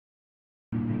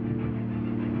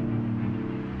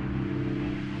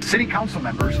City council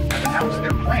members have announced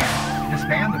their plan to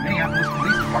disband the Minneapolis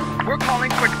Police Department. We're calling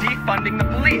for defunding the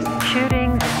police.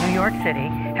 Shootings in New York City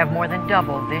have more than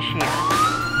doubled this year.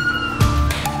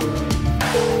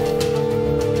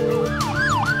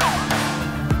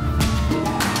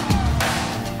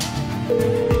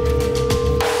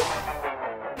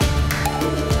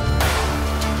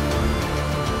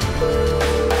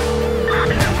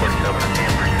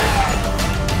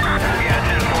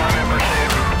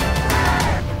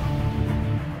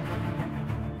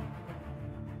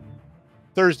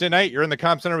 Thursday night, you're in the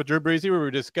Comm Center with Drew Breezy, where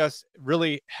we discuss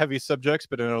really heavy subjects,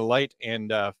 but in a light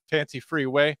and fancy-free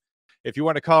way. If you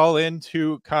want to call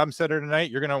into Comm Center tonight,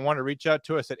 you're going to want to reach out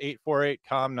to us at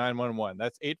 848-COMM-911.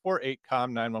 That's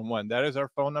 848-COMM-911. That is our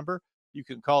phone number. You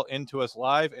can call into us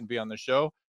live and be on the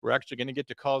show. We're actually going to get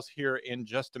to calls here in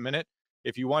just a minute.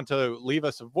 If you want to leave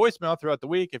us a voicemail throughout the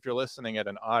week, if you're listening at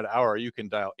an odd hour, you can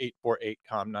dial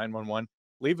 848-COMM-911.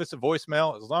 Leave us a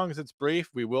voicemail. As long as it's brief,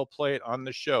 we will play it on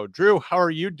the show. Drew, how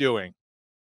are you doing?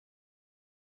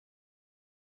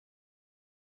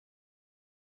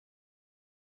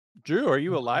 Drew, are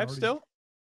you alive still?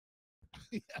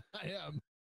 Yeah, I am.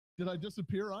 Did I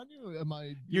disappear on you? Am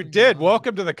I? You did.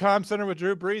 Welcome to the Comm Center with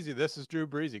Drew Breezy. This is Drew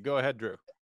Breezy. Go ahead, Drew.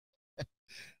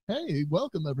 Hey,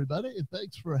 welcome everybody.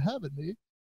 Thanks for having me.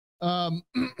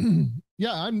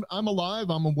 Yeah, I'm alive.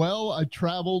 I'm well. I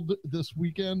traveled this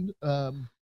weekend.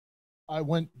 I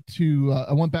went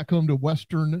back home to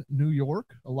Western New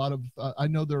York. A lot of I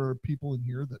know there are people in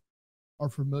here that are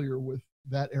familiar with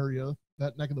that area,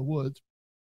 that neck of the woods.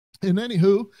 And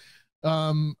anywho,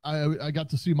 I got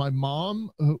to see my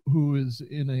mom, who is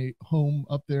in a home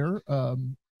up there.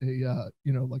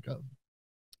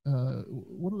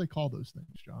 What do they call those things,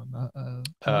 John?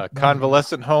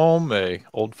 Convalescent home, a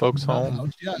old folks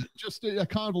home. Yeah, just a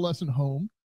convalescent home.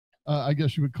 I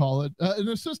guess you would call it an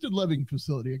assisted living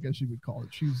facility. I guess you would call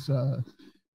it.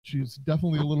 She's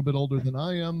definitely a little bit older than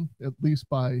I am, at least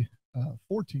by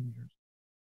 14 years,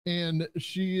 and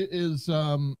she is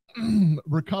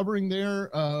recovering there,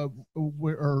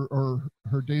 or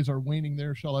her days are waning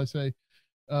there, shall I say?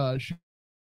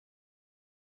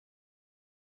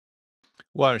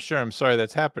 Well, sure. I'm sorry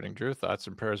that's happening, Drew. Thoughts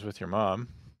and prayers with your mom.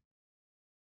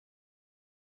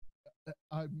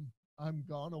 I'm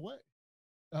gone away.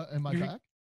 Am I back?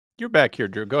 You're back here,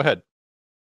 Drew. Go ahead.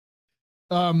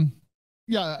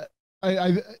 Yeah,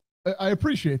 I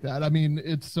appreciate that. I mean,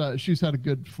 it's she's had a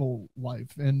good full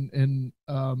life, and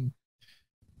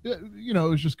it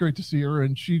was just great to see her,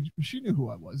 and she knew who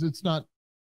I was. It's not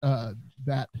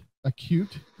that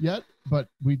acute yet, but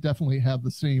we definitely have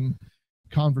the same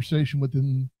conversation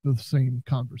within the same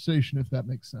conversation, if that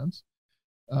makes sense.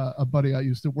 A buddy I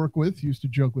used to work with used to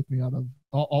joke with me out of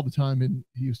all the time, and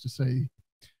he used to say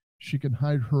she can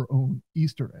hide her own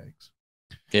Easter eggs.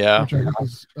 Yeah, which I think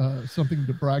is something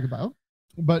to brag about.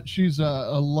 But she's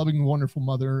a loving, wonderful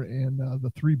mother, and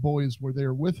the three boys were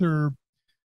there with her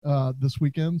this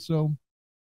weekend. So,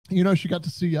 she got to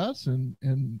see us,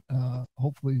 and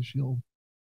hopefully she'll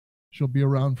be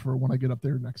around for when I get up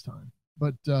there next time.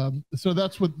 But so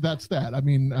that's that. I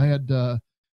mean, I had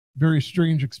very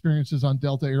strange experiences on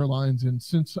Delta Airlines, and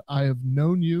since I have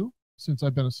known you, since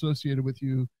I've been associated with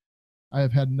you, I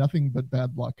have had nothing but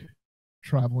bad luck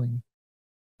traveling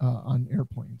on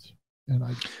airplanes, and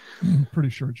I'm pretty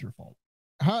sure it's your fault.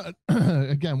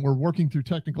 Again, we're working through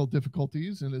technical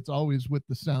difficulties, and it's always with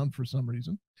the sound for some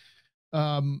reason.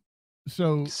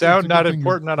 So sound not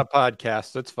important on a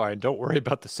podcast. That's fine. Don't worry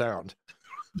about the sound.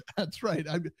 That's right.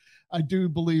 I do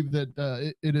believe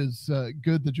that it is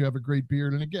good that you have a great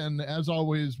beard. And again, as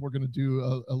always, we're going to do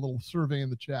a little survey in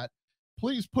the chat.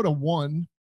 Please put a 1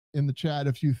 in the chat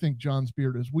if you think John's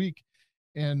beard is weak.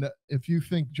 And if you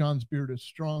think John's beard is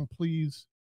strong, please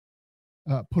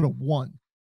put a 1.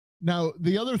 Now,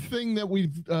 the other thing that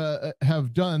we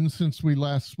have done since we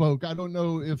last spoke, I don't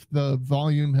know if the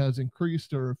volume has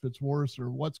increased or if it's worse or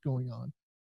what's going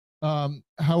on.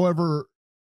 However,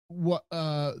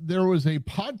 there was a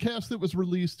podcast that was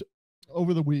released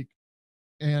over the week,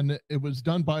 and it was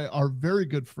done by our very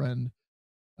good friend.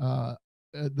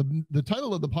 The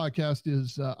title of the podcast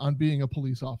is On Being a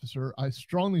Police Officer. I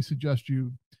strongly suggest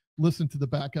you listen to the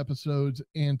back episodes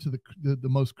and to the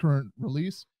most current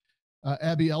release.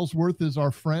 Abby Ellsworth is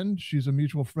our friend. She's a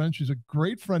mutual friend. She's a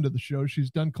great friend of the show. She's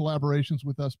done collaborations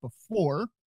with us before.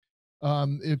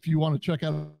 If you want to check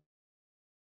out.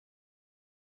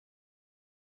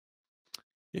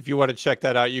 If you want to check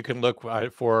that out, you can look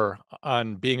for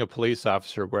On Being a Police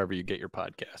Officer wherever you get your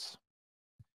podcasts.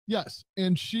 Yes,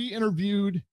 and she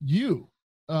interviewed you,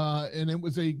 and it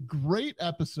was a great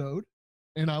episode,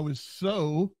 and I was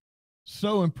so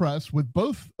so impressed with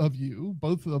both of you,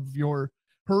 both of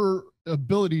her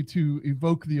ability to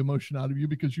evoke the emotion out of you,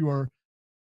 because you are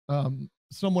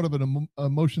somewhat of an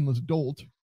emotionless dolt.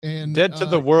 And Dead to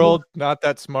the world, not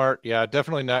that smart. Yeah,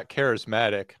 definitely not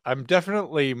charismatic. I'm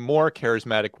definitely more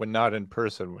charismatic when not in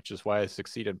person, which is why I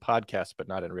succeed in podcasts, but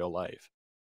not in real life.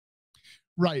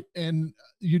 Right. And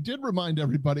you did remind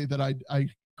everybody that I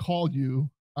called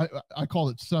you. I call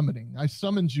it summoning. I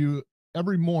summoned you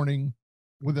every morning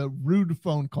with a rude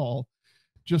phone call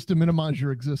just to minimize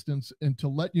your existence and to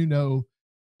let you know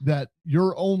that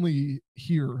you're only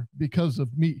here because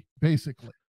of me, basically.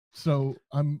 So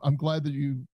I'm glad that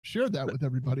you shared that with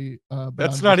everybody. But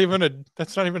that's not even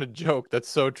a joke. That's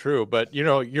so true. But you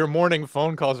know, your morning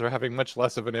phone calls are having much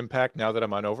less of an impact now that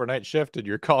I'm on overnight shift, and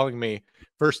you're calling me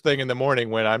first thing in the morning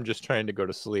when I'm just trying to go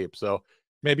to sleep. So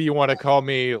maybe you want to call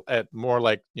me at more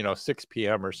like 6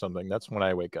 p.m. or something. That's when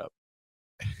I wake up.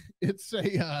 It's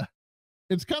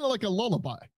it's kind of like a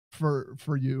lullaby for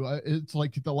you. It's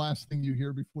like the last thing you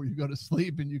hear before you go to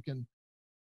sleep, and you can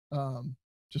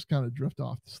just kind of drift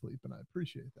off to sleep, and I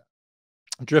appreciate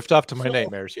that. Drift off to my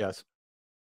nightmares, yes.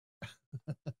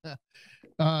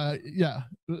 Yeah,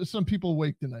 some people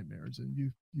wake to nightmares, and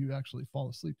you actually fall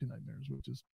asleep to nightmares, which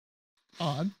is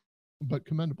odd but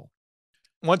commendable.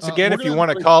 Once again, if you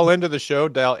want to call into the show,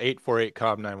 dial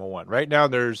 848-COM-911. Right now,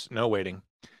 there's no waiting.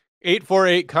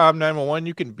 848-COM-911.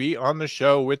 You can be on the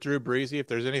show with Drew Breezy if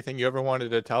there's anything you ever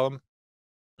wanted to tell him.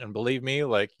 And believe me,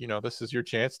 this is your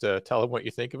chance to tell him what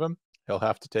you think of him. He'll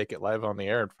have to take it live on the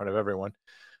air in front of everyone.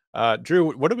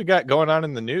 Drew, what do we got going on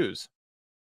in the news?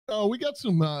 Oh, we got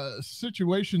some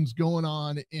situations going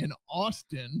on in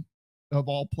Austin, of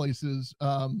all places.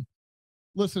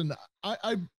 Listen,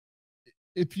 I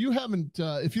if you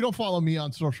don't follow me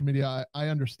on social media, I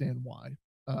understand why.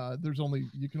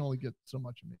 You can only get so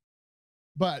much of me.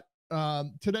 But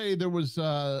today there was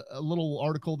a little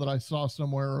article that I saw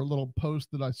somewhere, or a little post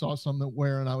that I saw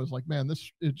somewhere, and I was like, man,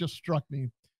 it just struck me.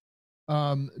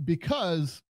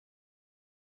 Because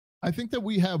I think that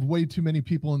we have way too many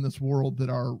people in this world that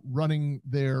are running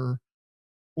their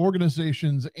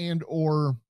organizations and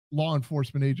or law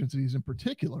enforcement agencies in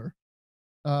particular,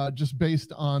 just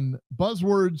based on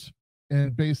buzzwords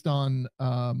and based on,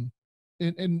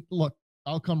 and look,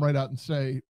 I'll come right out and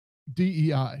say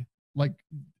DEI, like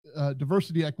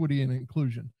diversity, equity, and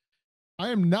inclusion. I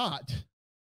am not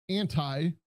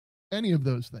anti any of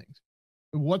those things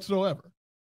whatsoever.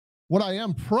 What I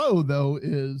am pro, though,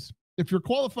 is if you're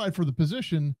qualified for the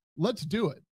position, let's do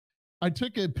it. I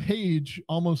took a page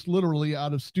almost literally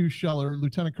out of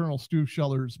Lieutenant Colonel Stu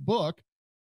Scheller's book,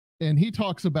 and he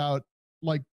talks about,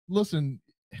 like, listen,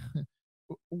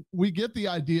 we get the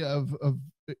idea of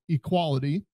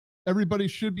equality. Everybody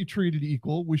should be treated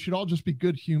equal. We should all just be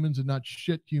good humans and not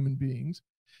shit human beings.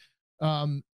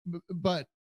 But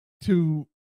to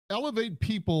elevate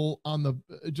people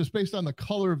just based on the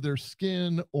color of their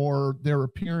skin or their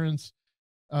appearance,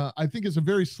 I think is a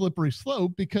very slippery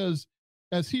slope, because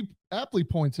as he aptly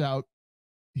points out,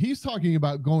 he's talking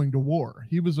about going to war.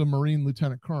 He was a Marine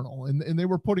lieutenant colonel, and they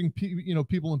were putting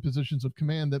people in positions of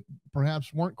command that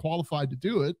perhaps weren't qualified to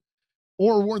do it,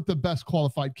 or weren't the best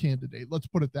qualified candidate. Let's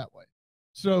put it that way.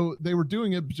 So they were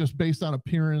doing it just based on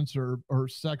appearance or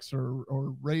sex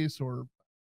or race, or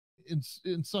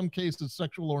in some cases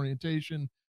sexual orientation.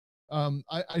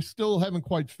 I still haven't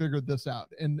quite figured this out,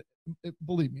 and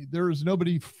believe me, there is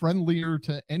nobody friendlier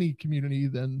to any community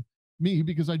than me,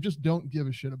 because I just don't give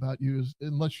a shit about you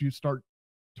unless you start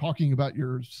talking about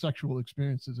your sexual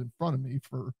experiences in front of me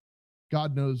for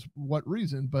God knows what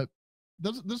reason. But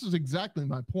this is exactly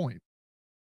my point.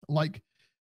 Like,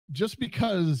 just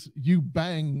because you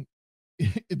bang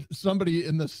somebody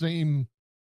in the same,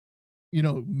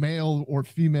 male or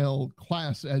female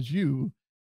class as you,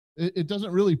 it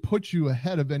doesn't really put you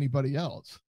ahead of anybody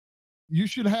else. You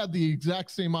should have the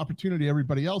exact same opportunity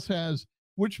everybody else has,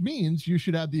 which means you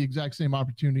should have the exact same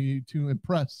opportunity to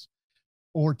impress,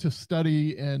 or to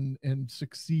study and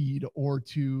succeed, or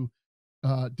to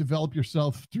develop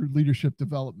yourself through leadership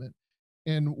development.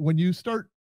 And when you start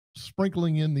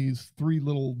sprinkling in these three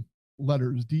little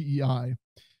letters, DEI,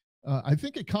 I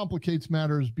think it complicates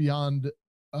matters beyond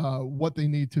what they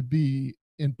need to be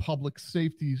in public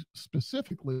safety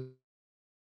specifically.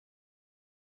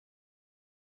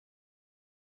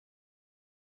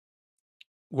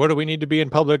 What do we need to be in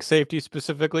public safety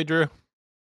specifically, Drew?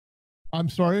 I'm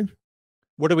sorry?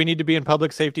 What do we need to be in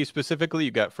public safety specifically?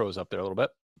 You got froze up there a little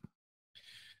bit.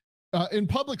 In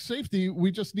public safety,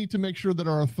 we just need to make sure that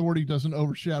our authority doesn't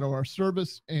overshadow our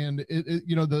service, and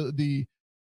the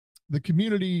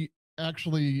community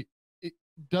actually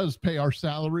does pay our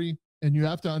salary, and you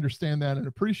have to understand that and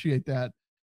appreciate that.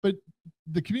 But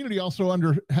the community also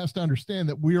has to understand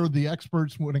that we are the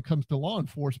experts when it comes to law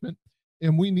enforcement,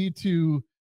 and we need to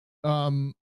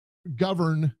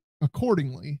govern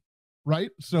accordingly,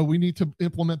 right? So we need to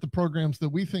implement the programs that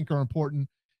we think are important.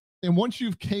 And once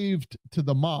you've caved to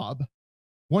the mob,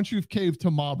 once you've caved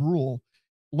to mob rule,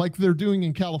 like they're doing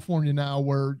in California now,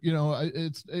 where, you know,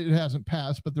 it hasn't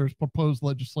passed, but there's proposed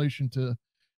legislation to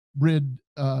rid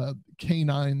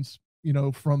canines, you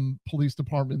know, from police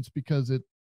departments because it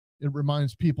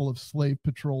reminds people of slave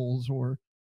patrols, or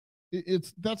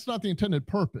that's not the intended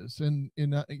purpose. And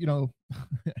you know,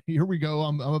 here we go.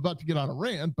 I'm about to get on a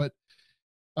rant, but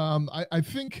I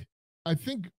think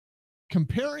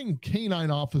comparing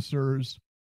canine officers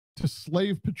to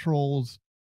slave patrols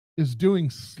is doing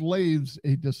slaves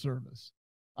a disservice.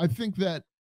 I think that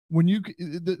when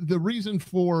the reason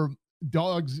for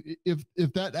dogs,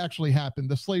 if that actually happened,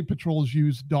 the slave patrols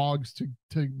use dogs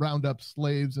to round up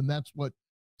slaves, and that's what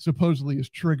supposedly is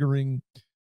triggering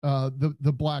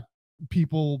the black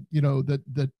people, you know,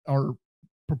 that are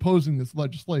proposing this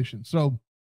legislation. So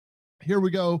here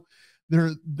we go.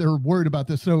 They're worried about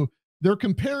this. So they're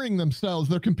comparing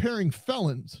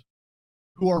felons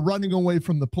who are running away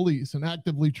from the police and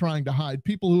actively trying to hide,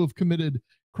 people who have committed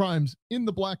crimes in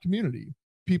the black community,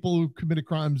 people who committed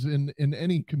crimes in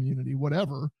any community,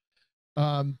 whatever,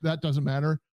 that doesn't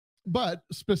matter, but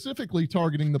specifically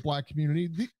targeting the black community.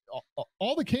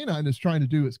 All the canine is trying to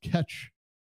do is catch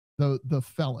the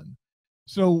felon.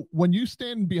 So when you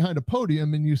stand behind a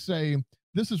podium and you say,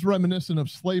 this is reminiscent of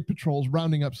slave patrols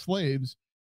rounding up slaves,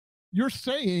 you're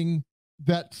saying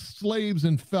that slaves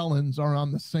and felons are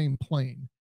on the same plane.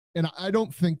 And I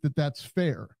don't think that that's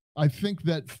fair. I think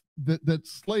that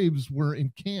slaves were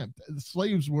encamped.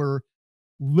 Slaves were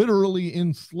literally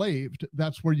enslaved.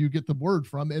 That's where you get the word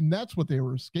from. And that's what they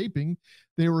were escaping.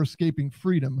 They were escaping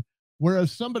freedom.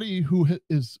 Whereas somebody who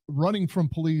is running from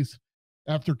police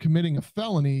after committing a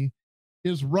felony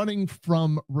is running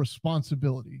from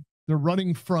responsibility. They're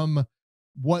running from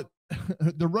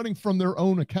they're running from their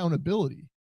own accountability.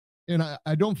 And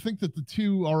I don't think that the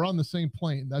two are on the same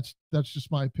plane. That's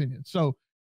just my opinion. So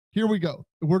here we go.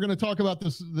 We're going to talk about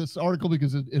this article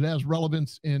because it has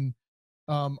relevance in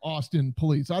Austin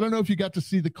police. I don't know if you got to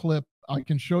see the clip. I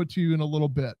can show it to you in a little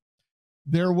bit.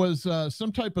 There was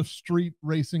some type of street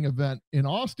racing event in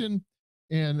Austin,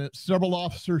 and several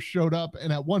officers showed up.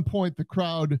 And at one point, the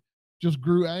crowd just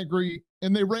grew angry,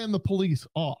 and they ran the police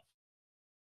off.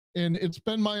 And it's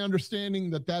been my understanding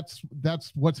that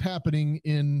that's what's happening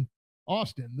in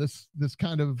Austin. This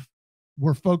kind of,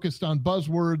 we're focused on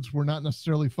buzzwords. We're not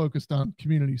necessarily focused on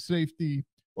community safety,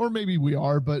 or maybe we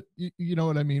are, but you know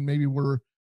what I mean? Maybe we're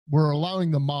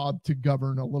allowing the mob to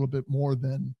govern a little bit more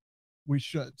than we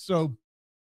should. So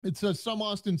it says some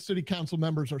Austin City Council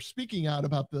members are speaking out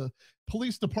about the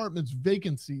police department's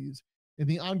vacancies and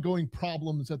the ongoing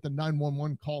problems at the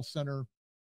 911 call center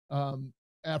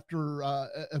after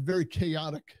a very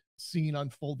chaotic scene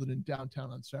unfolded in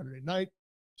downtown on Saturday night.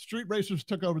 Street racers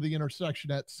took over the intersection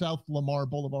at South Lamar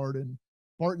Boulevard and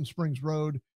Barton Springs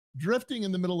Road, drifting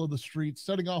in the middle of the street,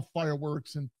 setting off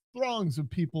fireworks, and throngs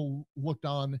of people looked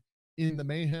on in the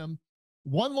mayhem.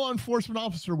 One law enforcement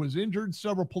officer was injured.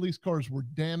 Several police cars were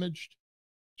damaged.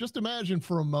 Just imagine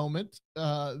for a moment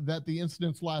that the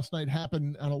incidents last night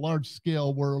happened on a large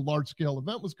scale where a large-scale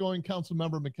event was going.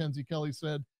 Councilmember Mackenzie Kelly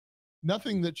said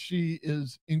nothing that she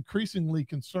is increasingly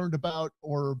concerned about,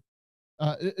 or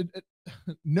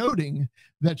noting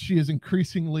that she is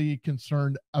increasingly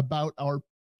concerned about our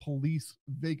police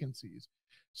vacancies.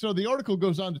 So the article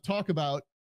goes on to talk about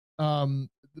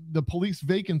the police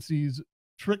vacancies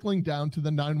trickling down to the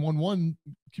 911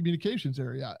 communications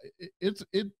area.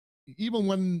 Even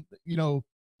when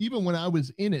I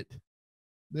was in it,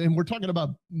 and we're talking about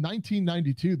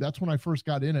 1992, that's when I first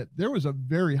got in it, there was a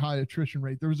very high attrition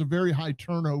rate. There was a very high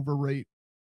turnover rate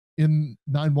in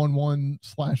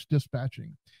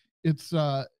 911/dispatching. It's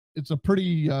a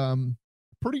pretty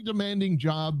demanding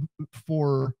job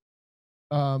for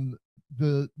a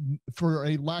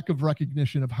lack of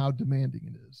recognition of how demanding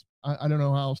it is. I don't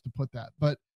know how else to put that,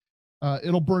 but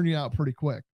it'll burn you out pretty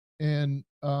quick. And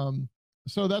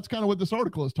so that's kind of what this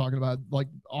article is talking about. Like,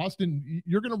 Austin,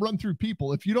 you're going to run through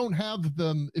people if you don't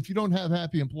have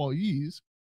happy employees,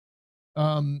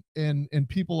 and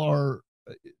people are,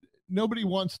 nobody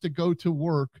wants to go to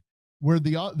work where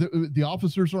the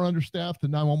officers are understaffed, the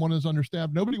 911 is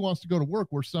understaffed. Nobody wants to go to work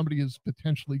where somebody is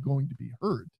potentially going to be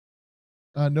hurt.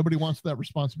 Nobody wants that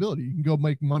responsibility. You can go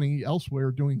make money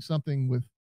elsewhere doing something with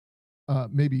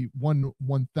maybe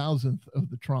 1/1000th of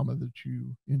the trauma that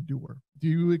you endure. Do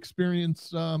you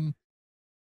experience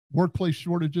workplace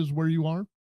shortages where you are?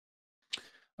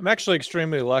 I'm actually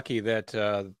extremely lucky that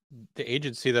the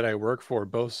agency that I work for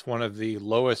boasts one of the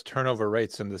lowest turnover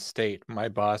rates in the state. My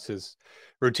boss is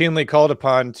routinely called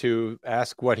upon to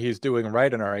ask what he's doing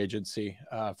right in our agency.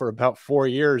 For about 4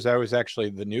 years, I was actually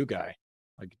the new guy.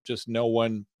 Like, just no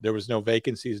one, there was no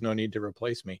vacancies, no need to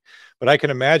replace me. But I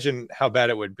can imagine how bad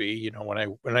it would be. You know,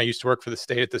 when I used to work for the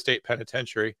state at the state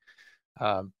penitentiary,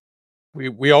 um,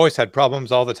 we always had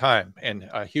problems all the time, and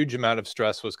a huge amount of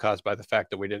stress was caused by the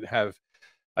fact that we didn't have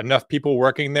enough people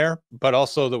working there, but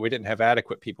also that we didn't have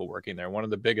adequate people working there. One of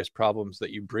the biggest problems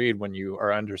that you breed when you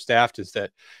are understaffed is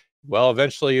that, well,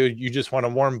 eventually you just want a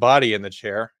warm body in the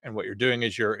chair. And what you're doing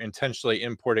is you're intentionally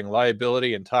importing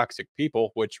liability and toxic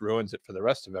people, which ruins it for the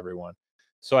rest of everyone.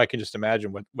 So I can just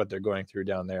imagine what they're going through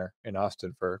down there in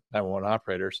Austin for 911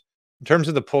 operators. In terms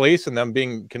of the police and them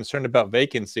being concerned about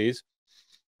vacancies,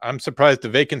 I'm surprised the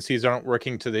vacancies aren't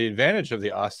working to the advantage of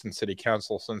the Austin City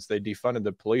Council, since they defunded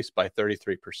the police by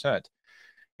 33%.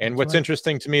 And what's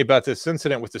interesting to me about this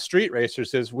incident with the street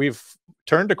racers is we've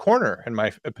turned a corner, in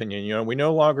my opinion. You know, we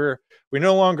no longer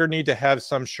need to have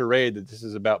some charade that this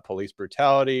is about police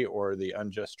brutality or the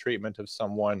unjust treatment of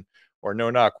someone, or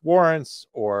no-knock warrants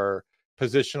or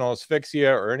positional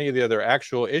asphyxia or any of the other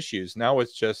actual issues. Now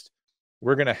it's just,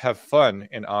 we're going to have fun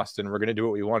in Austin. We're going to do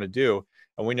what we want to do.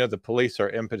 And we know the police are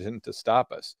impotent to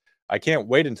stop us. I can't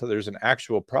wait until there's an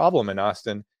actual problem in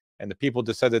Austin and the people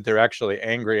decide that they're actually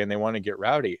angry and they want to get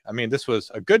rowdy. I mean, this was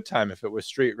a good time if it was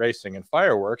street racing and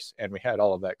fireworks, and we had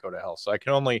all of that go to hell. So I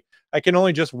can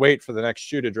only just wait for the next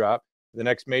shoe to drop, the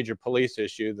next major police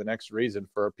issue, the next reason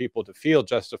for people to feel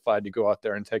justified to go out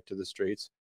there and take to the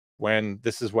streets, when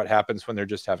this is what happens when they're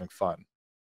just having fun.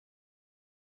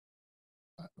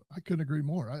 I couldn't agree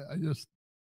more. I just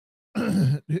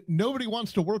nobody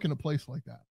wants to work in a place like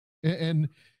that.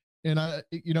 And I,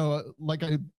 you know, like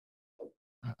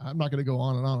I'm not going to go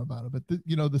on and on about it, but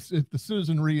you know, if the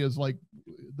citizenry is like,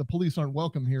 the police aren't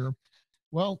welcome here,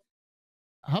 well,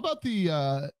 how about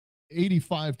the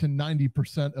 85 to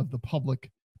 90% of the public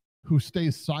who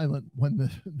stays silent when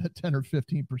the 10 or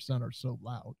 15% are so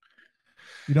loud?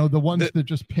 You know, the ones that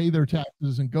just pay their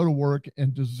taxes and go to work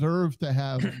and deserve to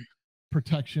have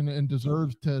protection and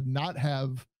deserve to not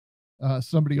have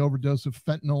somebody overdose of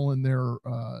fentanyl in their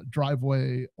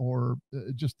driveway, or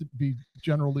just to be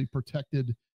generally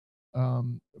protected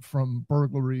from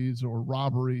burglaries or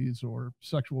robberies or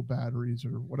sexual batteries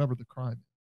or whatever the crime.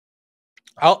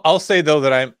 I'll say though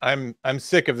that I'm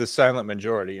sick of the silent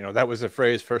majority. You know, that was a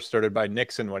phrase first started by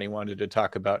Nixon when he wanted to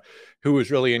talk about who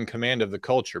was really in command of the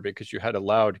culture, because you had a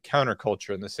loud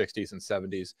counterculture in the 60s and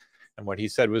 70s. And what he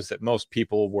said was that most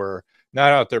people were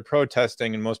not out there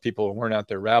protesting, and most people weren't out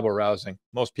there rabble rousing.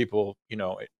 Most people, you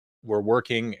know, were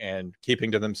working and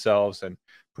keeping to themselves and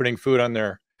putting food on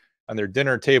their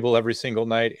dinner table every single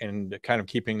night, and kind of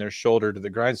keeping their shoulder to the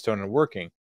grindstone and working.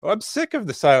 Well, I'm sick of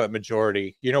the silent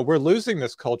majority. You know, we're losing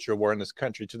this culture war in this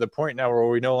country to the point now where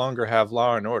we no longer have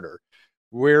law and order.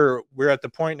 We're at the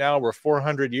point now where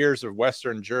 400 years of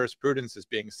Western jurisprudence is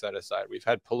being set aside. We've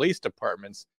had police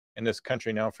departments in this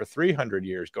country now for 300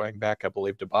 years, going back, I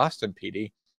believe, to Boston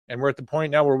PD. And we're at the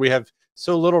point now where we have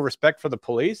so little respect for the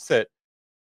police that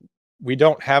we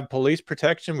don't have police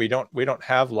protection. We don't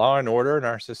have law and order in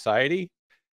our society.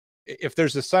 If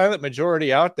there's a silent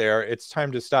majority out there, it's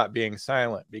time to stop being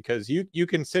silent, because you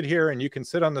can sit here and you can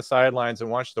sit on the sidelines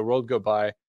and watch the world go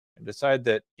by and decide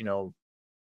that, you know,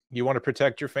 you want to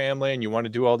protect your family and you want to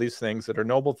do all these things that are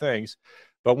noble things.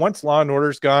 But once law and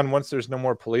order's gone, once there's no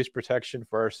more police protection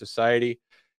for our society,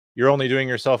 you're only doing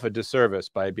yourself a disservice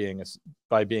by being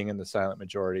in the silent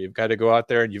majority. You've got to go out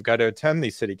there and you've got to attend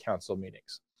these city council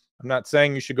meetings. I'm not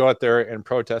saying you should go out there and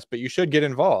protest, but you should get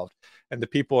involved. And the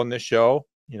people in this show,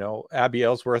 you know, Abby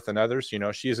Ellsworth and others, you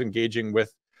know, she's engaging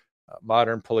with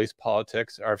modern police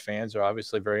politics. Our fans are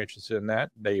obviously very interested in that.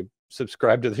 They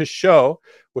subscribe to this show,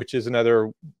 which is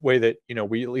another way that, you know,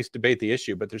 we at least debate the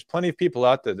issue. But there's plenty of people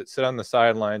out there that sit on the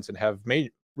sidelines and have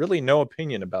made really no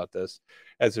opinion about this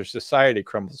as their society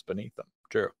crumbles beneath them.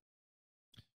 Drew.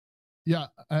 Yeah,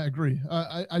 I agree.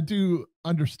 I do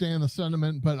understand the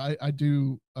sentiment, but I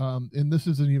do, and this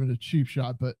isn't even a cheap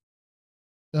shot, but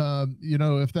you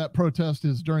know, if that protest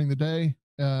is during the day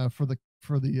for the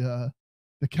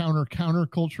counter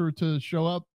culture to show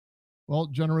up, well,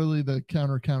 generally the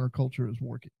counter culture is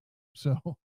working. So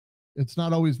it's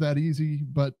not always that easy,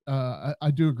 but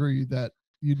I do agree that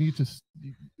you need to,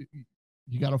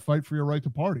 you got to fight for your right to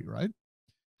party, right?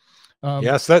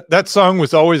 Yes, that song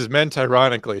was always meant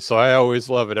ironically, so I always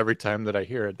love it every time that I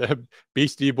hear it. The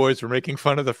Beastie Boys were making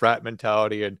fun of the frat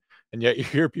mentality, and yet you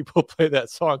hear people play that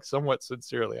song somewhat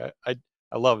sincerely.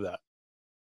 I love that.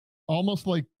 Almost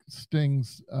like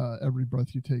Sting's "Every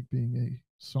Breath You Take" being a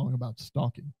song about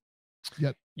stalking.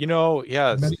 Yet,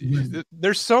 yeah, many-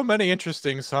 there's so many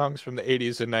interesting songs from the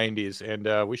 80s and 90s,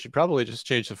 and we should probably just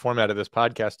change the format of this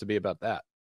podcast to be about that.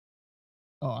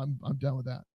 Oh, I'm down with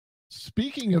that.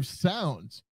 Speaking of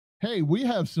sounds, hey, we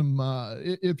have some.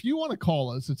 If you want to call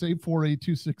us, it's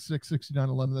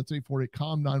 848-266-6911. That's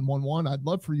 848-COM-911. I'd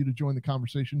love for you to join the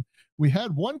conversation. We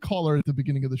had one caller at the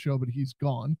beginning of the show, but he's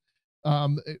gone.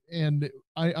 And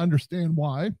I understand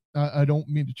why. I don't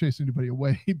mean to chase anybody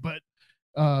away, but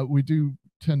we do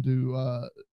tend to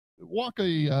walk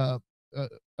a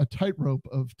tightrope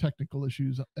of technical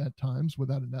issues at times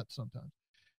without a net sometimes.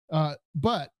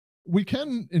 But we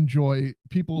can enjoy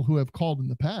people who have called in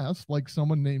the past, like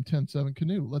someone named 107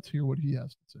 Canoe. Let's hear what he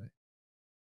has to say.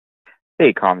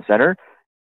 Hey, Comm Center.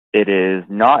 It is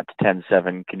not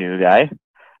 107 Canoe Guy.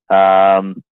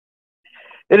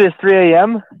 It is 3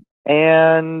 a.m.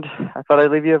 and I thought I'd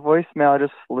leave you a voicemail. I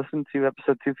just listened to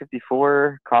episode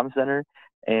 254, Comm Center.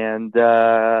 And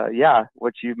yeah,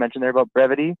 what you mentioned there about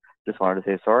brevity, just wanted to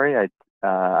say sorry.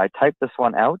 I typed this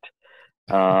one out.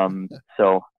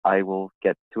 So I will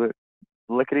get to it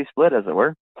lickety split, as it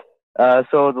were.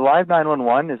 So the live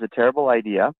 911 is a terrible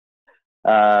idea.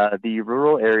 The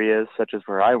rural areas, such as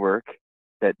where I work,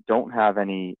 that don't have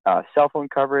any cell phone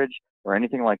coverage or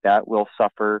anything like that, will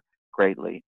suffer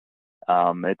greatly.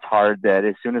 It's hard that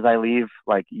as soon as I leave,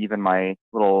 like even my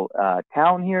little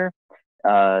town here,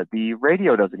 the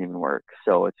radio doesn't even work.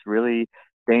 So it's really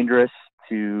dangerous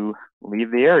to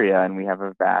leave the area, and we have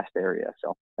a vast area.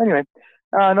 So anyway,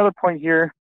 another point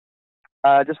here.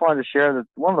 I just wanted to share that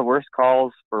one of the worst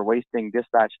calls for wasting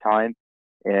dispatch time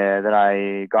that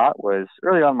I got was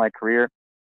early on in my career.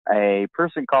 A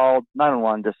person called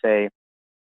 911 to say,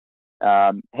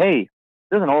 hey,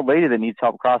 there's an old lady that needs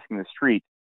help crossing the street.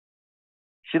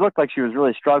 She looked like she was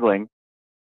really struggling,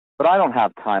 but I don't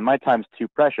have time. My time's too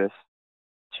precious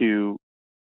to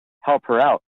help her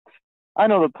out. I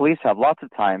know the police have lots of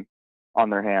time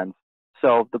on their hands,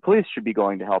 so the police should be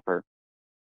going to help her.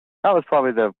 That was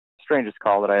probably the strangest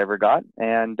call that I ever got,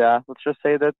 and let's just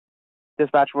say that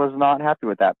dispatch was not happy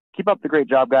with that. Keep up the great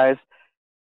job, guys.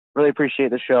 Really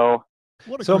appreciate the show.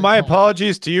 So my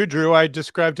apologies to you, Drew. I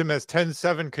described him as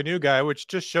 107 Canoe Guy, which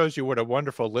just shows you what a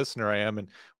wonderful listener I am. And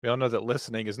we all know that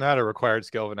listening is not a required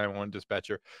skill of a 911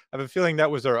 dispatcher. I have a feeling that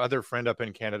was our other friend up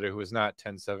in Canada who was not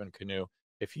 107 Canoe.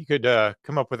 If you could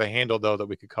come up with a handle, though, that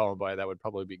we could call him by, that would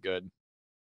probably be good.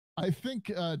 I think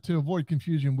to avoid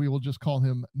confusion, we will just call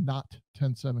him not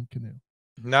 107 Canoe.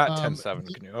 Not 107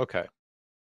 Canoe. Okay.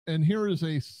 And here is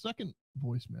a second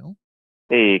voicemail.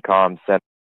 Hey, Comm Center.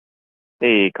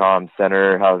 Hey, Comm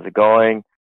Center. How's it going?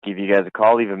 Give you guys a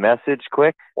call, leave a message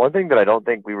quick. One thing that I don't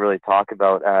think we really talk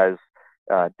about as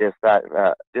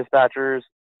dispatchers,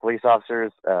 police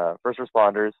officers, first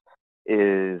responders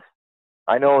is,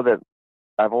 I know that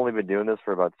I've only been doing this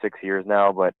for about 6 years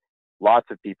now, but lots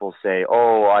of people say,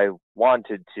 oh, I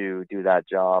wanted to do that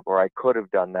job, or I could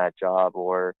have done that job,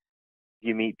 or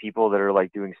you meet people that are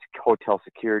like doing hotel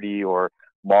security or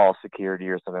mall security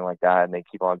or something like that, and they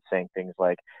keep on saying things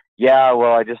like, yeah,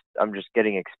 well, I'm just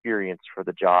getting experience for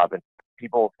the job, and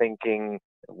people thinking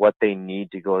what they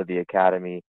need to go to the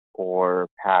academy or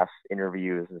pass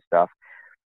interviews and stuff.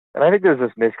 And I think there's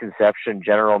this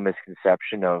general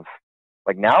misconception of,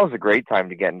 like, now is a great time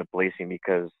to get into policing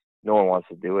because no one wants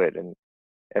to do it and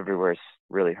everywhere's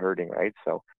really hurting, right?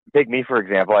 So take me, for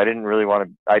example.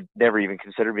 I'd never even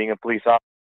considered being a police officer.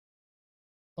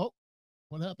 Oh,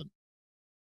 what happened?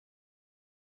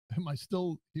 Am I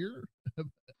still here?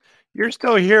 You're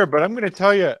still here, but I'm going to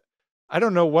tell you, I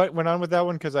don't know what went on with that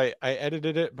one because I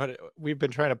edited it, but we've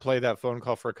been trying to play that phone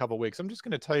call for a couple of weeks. I'm just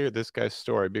going to tell you this guy's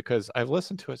story because I've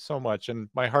listened to it so much and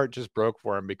my heart just broke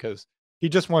for him because he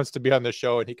just wants to be on the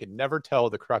show and he can never tell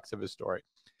the crux of his story.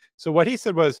 So what he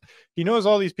said was he knows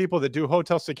all these people that do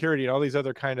hotel security and all these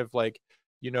other kind of like,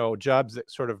 jobs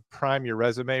that sort of prime your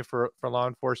resume for law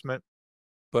enforcement.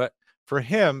 But for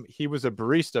him, he was a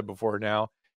barista before now.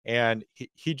 And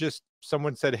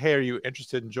someone said, hey, are you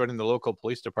interested in joining the local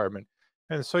police department?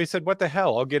 And so he said, what the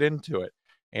hell? I'll get into it.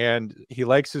 And he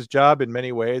likes his job in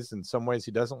many ways. In some ways,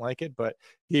 he doesn't like it. But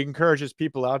he encourages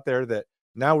people out there that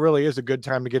now really is a good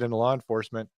time to get into law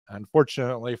enforcement,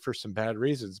 unfortunately, for some bad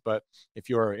reasons. But if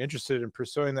you are interested in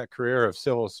pursuing that career of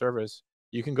civil service,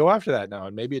 you can go after that now.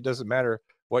 And maybe it doesn't matter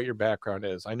what your background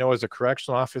is. I know as a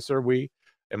correctional officer, we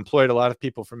employed a lot of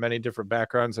people from many different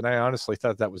backgrounds. And I honestly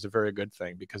thought that was a very good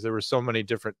thing because there were so many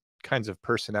different kinds of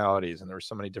personalities and there were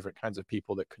so many different kinds of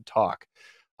people that could talk.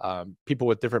 people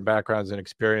with different backgrounds and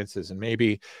experiences. And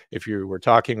maybe if you were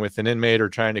talking with an inmate or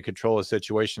trying to control a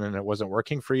situation and it wasn't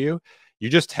working for you, you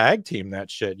just tag team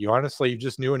that shit. You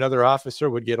just knew another officer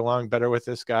would get along better with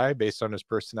this guy based on his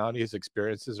personality, his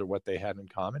experiences, or what they had in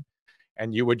common.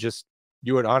 And you would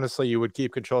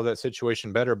keep control of that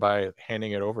situation better by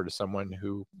handing it over to someone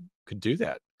who could do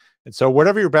that. And so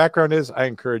whatever your background is, I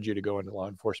encourage you to go into law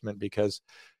enforcement, because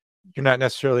you're not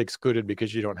necessarily excluded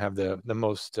because you don't have the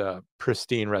most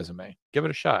pristine resume. Give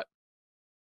it a shot.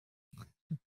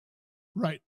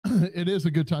 Right. It is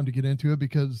a good time to get into it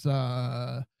because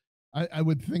I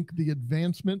would think the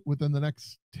advancement within the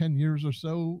next 10 years or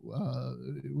so,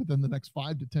 within the next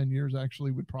 5 to 10 years,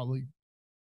 actually would probably,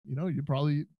 you're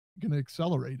probably going to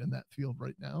accelerate in that field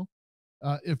right now.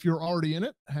 If you're already in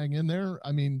it, hang in there.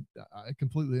 I mean, I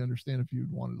completely understand if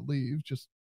you'd wanted to leave, just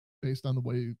based on the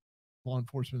way law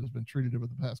enforcement has been treated over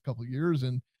the past couple of years.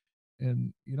 And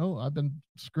I've been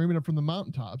screaming it from the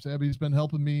mountaintops. Abby's been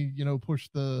helping me, push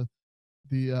the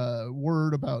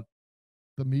word about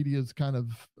the media's kind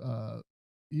of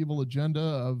evil agenda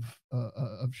of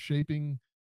shaping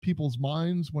people's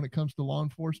minds when it comes to law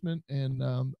enforcement. And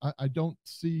I don't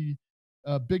see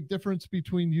a big difference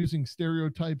between using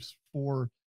stereotypes for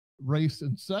race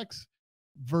and sex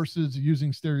versus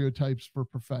using stereotypes for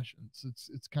professions.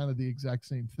 It's kind of the exact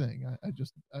same thing.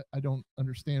 I don't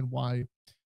understand why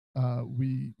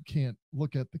we can't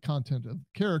look at the content of the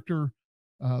character,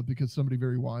 because somebody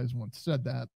very wise once said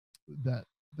that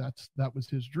was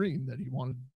his dream, that he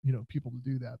wanted people to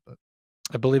do that. But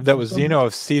I believe that was Zeno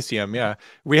of CCM. Yeah,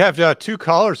 we have 2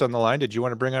 callers on the line. Did you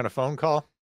want to bring on a phone call?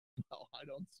 No, I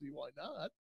don't see why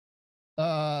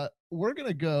not. We're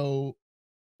gonna go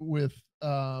with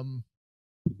how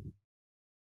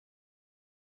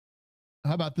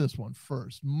about this one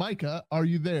first? Micah, are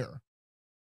you there?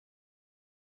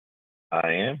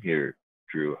 I am here,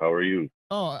 Drew. How are you?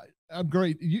 Oh, I'm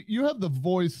great. You have the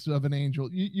voice of an angel.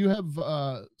 You have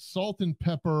salt and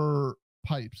pepper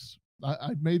pipes.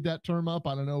 I made that term up.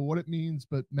 I don't know what it means,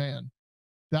 but man,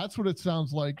 that's what it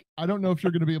sounds like. I don't know if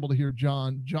you're going to be able to hear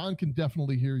John. John can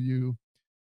definitely hear you.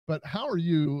 But how are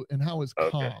you, and how is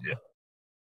Comm? Yeah.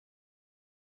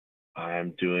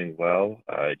 I'm doing well.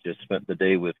 I just spent the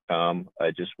day with Comm.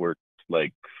 I just worked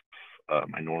like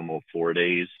my normal 4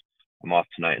 days. I'm off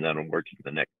tonight, and then I'm working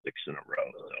the next 6 in a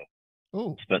row.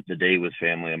 So spent the day with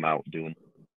family. I'm out doing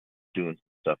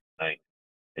stuff tonight.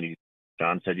 And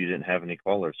John said you didn't have any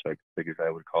callers, so I figured I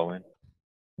would call in.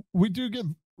 We do get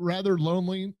rather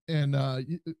lonely, and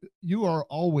you are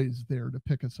always there to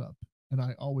pick us up, and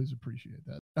I always appreciate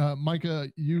that. Micah,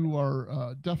 you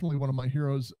are definitely one of my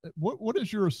heroes. What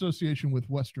is your association with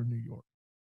Western New York?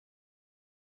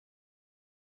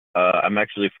 I'm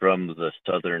actually from the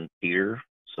southern tier,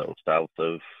 so south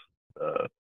of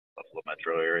Buffalo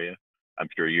metro area. I'm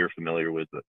sure you're familiar with,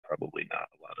 but probably not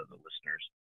a lot of the listeners.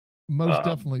 Most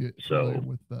definitely. So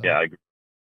with,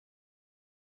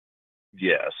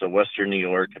 so Western New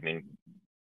York, I mean,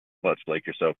 much like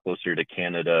yourself, closer to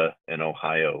Canada and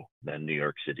Ohio than New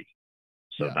York City.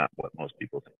 So not what most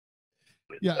people think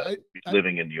with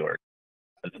living in New York.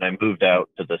 And then I moved out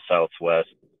to the Southwest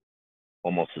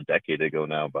almost a decade ago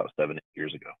now, about 7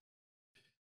 years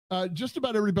ago. Just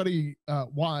about everybody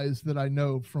wise that I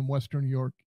know from Western New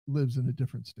York lives in a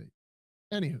different state.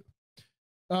 Anywho,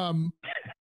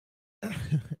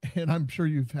 and I'm sure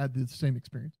you've had the same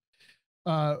experience.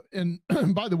 And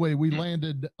by the way, we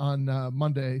landed on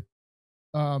Monday,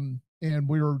 and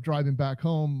we were driving back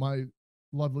home. My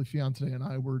lovely fiance and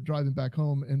I were driving back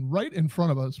home, and right in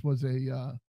front of us was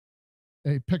a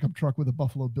pickup truck with a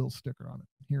Buffalo Bills sticker on it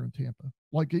here in Tampa.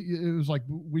 Like it was like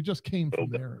we just came from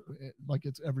there. Like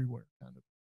it's everywhere, kind of.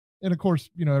 And of course,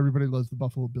 everybody loves the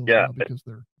Buffalo Bills now because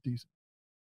they're decent.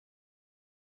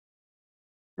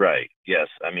 Right. Yes.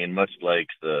 I mean, much like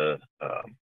there's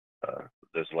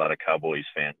a lot of Cowboys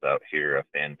fans out here, a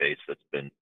fan base that's been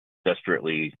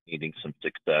desperately needing some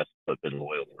success, but been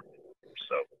loyal for years.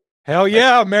 So hell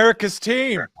yeah, America's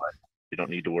team. You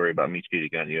don't need to worry about me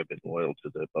cheating on you. I've been loyal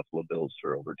to the Buffalo Bills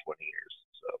for over 20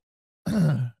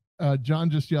 years. So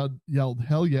John just yelled,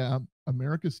 hell yeah,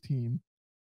 America's team.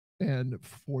 And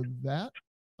for that,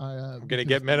 I'm going to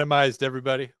get minimized,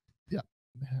 everybody. Yeah,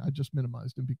 I just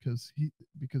minimized him because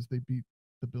they beat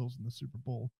the Bills in the Super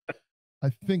Bowl,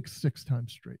 I think 6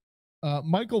 times straight.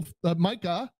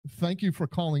 Micah, thank you for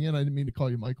calling in. I didn't mean to call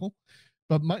you Michael,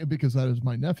 but because that is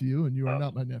my nephew, and you are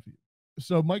not my nephew.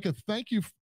 So Micah, thank you.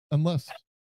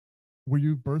 Were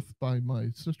you birthed by my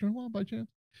sister-in-law by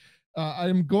chance?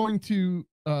 I'm going to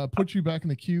put you back in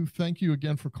the queue. Thank you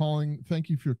again for calling. Thank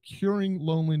you for curing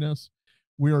loneliness.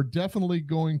 We are definitely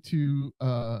going to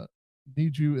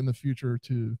need you in the future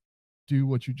to do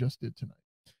what you just did tonight.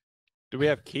 Do we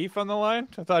have Keith on the line?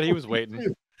 I thought he was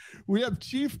waiting. We have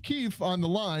Chief Keith on the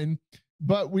line,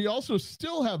 but we also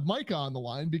still have Micah on the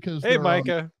line because hey,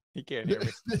 Micah, he can't hear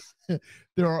me.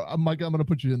 Micah, I'm going to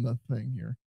put you in the thing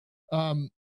here.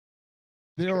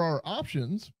 There are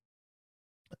options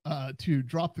to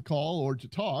drop the call or to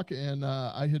talk, and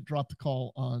I had dropped the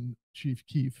call on Chief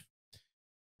Keith,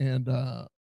 and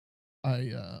I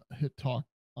hit talk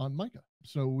on Micah.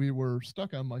 So we were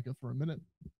stuck on Micah for a minute.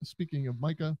 Speaking of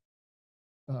Micah,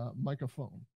 Micah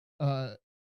phone.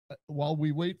 While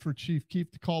we wait for Chief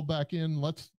Keith to call back in,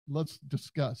 let's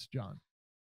discuss, John.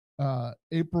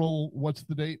 April, what's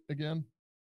the date again?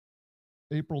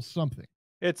 April something.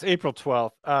 It's April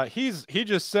 12th. He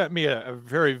just sent me a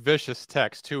very vicious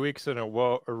text 2 weeks in a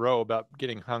row about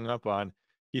getting hung up on.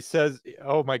 He says,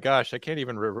 oh my gosh, I can't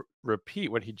even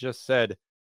repeat what he just said.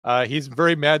 He's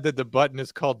very mad that the button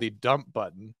is called the dump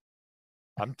button.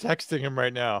 I'm texting him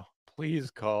right now. Please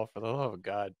call, for the love of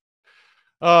God.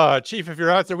 Chief, if you're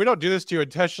out there, we don't do this to you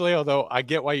intentionally, although I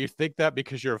get why you think that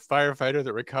because you're a firefighter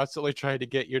that we're constantly trying to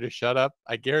get you to shut up.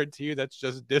 I guarantee you that's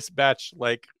just dispatch.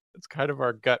 Like, it's kind of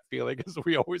our gut feeling is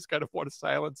we always kind of want to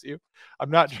silence you. I'm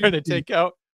not trying to take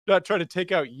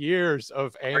out years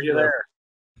of anger. Are you there?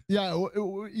 Yeah,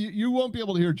 you won't be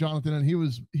able to hear Jonathan, and he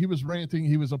was ranting.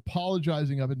 He was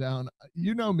apologizing up and down.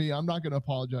 You know me, I'm not going to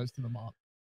apologize to the mob.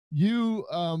 You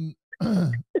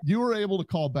you were able to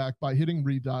call back by hitting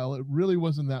redial. It really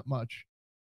wasn't that much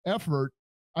effort.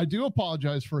 I do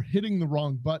apologize for hitting the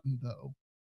wrong button though,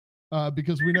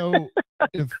 because we know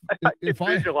if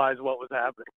I visualize what was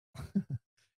happening.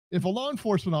 If a law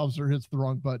enforcement officer hits the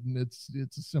wrong button, it's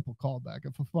a simple callback.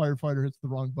 If a firefighter hits the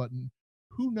wrong button,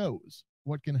 who knows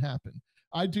what can happen?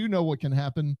 I do know what can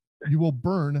happen. You will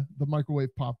burn the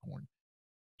microwave popcorn.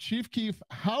 Chief Keith,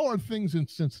 how are things in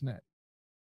Cincinnati?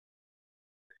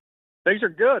 Things are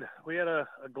good. We had a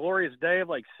glorious day of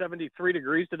like 73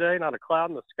 degrees today, not a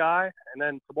cloud in the sky. And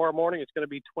then tomorrow morning, it's going to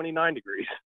be 29 degrees.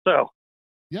 So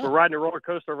yeah, we're riding a roller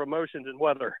coaster of emotions and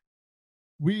weather.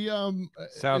 We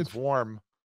sounds warm.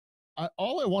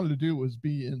 All I wanted to do was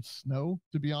be in snow,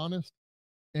 to be honest.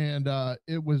 And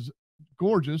it was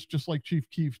gorgeous, just like Chief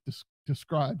Keith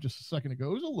described just a second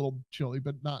ago. It was a little chilly,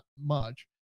 but not much.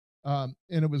 And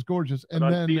it was gorgeous. And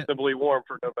then unseasonably warm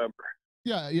for November.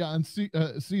 Yeah,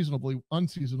 unseasonably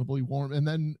warm. And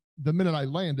then the minute I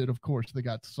landed, of course, they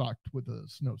got socked with a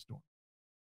snowstorm.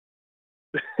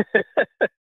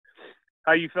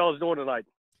 How you fellas doing tonight?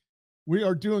 We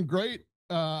are doing great.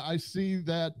 I see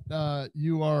that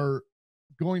you are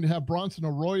going to have Bronson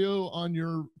Arroyo on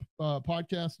your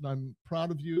podcast, and I'm proud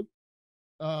of you.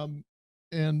 And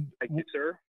thank you,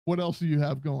 sir. What else do you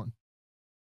have going?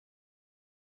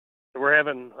 We're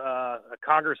having a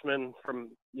congressman from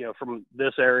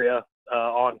this area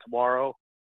on tomorrow,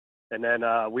 and then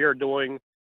we are doing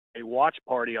a watch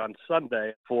party on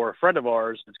Sunday for a friend of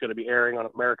ours that's going to be airing on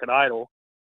American Idol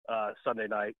Sunday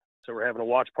night. So we're having a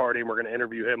watch party, and we're going to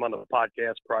interview him on the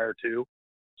podcast prior to.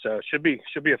 So it should be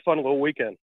a fun little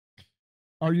weekend.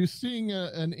 Are you seeing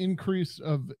an increase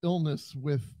of illness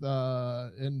with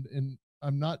and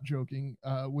I'm not joking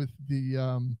with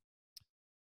the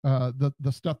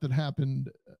stuff that happened,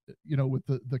 with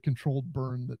the controlled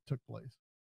burn that took place?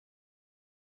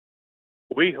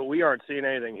 We aren't seeing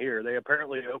anything here. They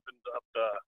apparently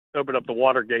opened up the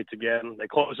water gates again. They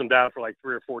closed them down for like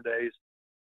 3 or 4 days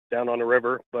down on the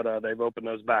river, but they've opened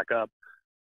those back up.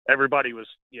 Everybody was,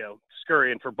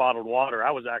 scurrying for bottled water.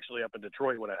 I was actually up in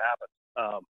Detroit when it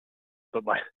happened. But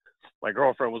my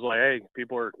girlfriend was like, hey,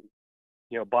 people are,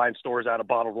 buying stores out of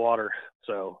bottled water.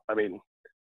 So, I mean,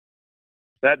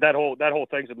 that whole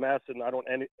thing's a mess, and I don't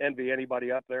envy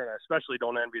anybody up there, and I especially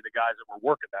don't envy the guys that were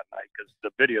working that night, because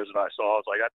the videos that I saw, I was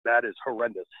like, that is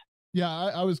horrendous. Yeah,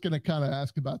 I was going to kind of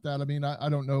ask about that. I mean, I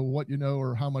don't know what you know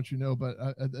or how much you know, but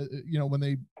when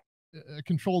a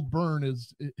controlled burn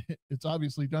it's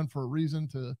obviously done for a reason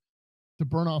to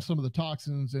burn off some of the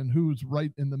toxins, and who's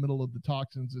right in the middle of the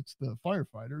toxins? It's the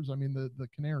firefighters. I mean, the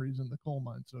canaries in the coal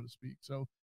mine, so to speak. So,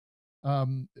 have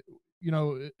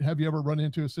you ever run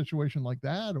into a situation like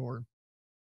that, or?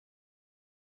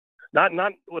 Not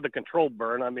with a controlled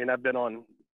burn. I mean, I've been on,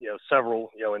 several,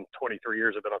 in 23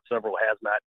 years, I've been on several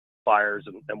hazmat fires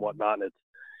and whatnot. And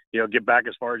it's, get back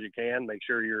as far as you can, make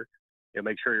sure you're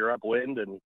upwind,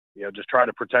 and, just try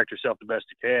to protect yourself the best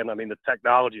you can. I mean, the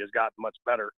technology has gotten much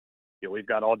better. We've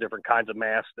got all different kinds of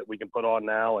masks that we can put on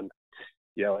now. And,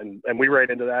 and we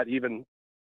ran into that even,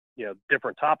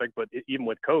 different topic, but even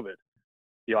with COVID,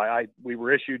 we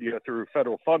were issued, through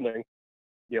federal funding,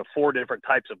 4 different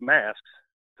types of masks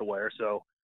to wear. So,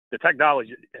 the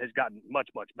technology has gotten much,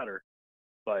 much better.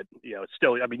 But, you know, it's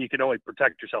still, I mean, you can only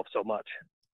protect yourself so much.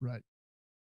 Right.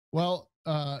 Well,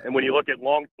 and when you look at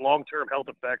long-term health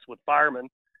effects with firemen,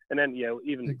 and then, you know,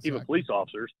 even police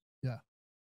officers, yeah,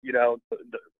 you know,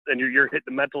 and you're hitting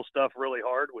the mental stuff really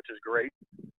hard, which is great.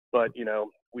 But, you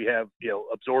know, we have, you know,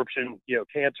 absorption, you know,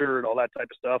 cancer and all that type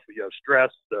of stuff, you know,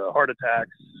 stress, heart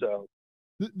attacks. So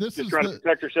this just is trying to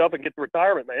protect yourself and get to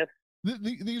retirement, man.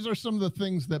 These are some of the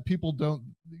things that people don't,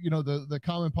 you know, the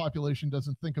common population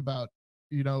doesn't think about,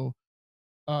 you know.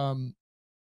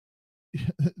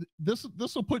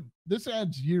 This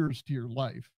adds years to your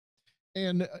life.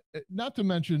 And not to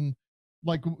mention,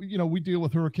 like, you know, we deal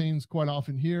with hurricanes quite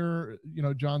often here. You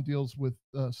know, John deals with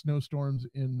snowstorms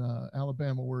in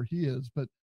Alabama where he is. But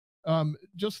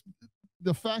just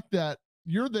the fact that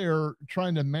you're there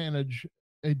trying to manage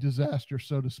a disaster,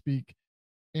 so to speak,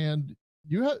 and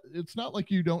it's not like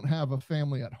you don't have a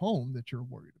family at home that you're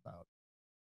worried about.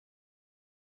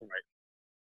 Right.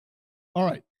 All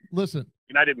right. Listen.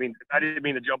 And I didn't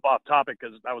mean to jump off topic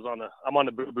because I'm on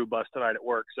the Boo Boo bus tonight at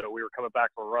work, so we were coming back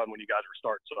for a run when you guys were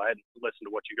starting, so I hadn't listened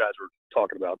to what you guys were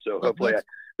talking about. So hopefully,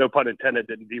 no pun intended,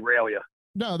 didn't derail you.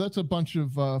 No, that's a bunch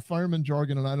of fireman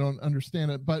jargon, and I don't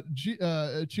understand it. But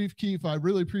Chief Keefe, I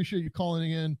really appreciate you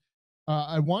calling in.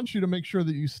 I want you to make sure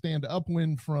that you stand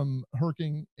upwind from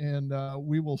Hurking, and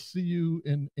we will see you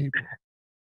in April.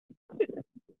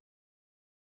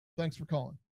 Thanks for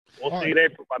calling. We'll see you in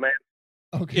April, my man.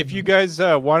 Okay. If you guys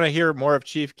want to hear more of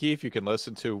Chief Keefe, you can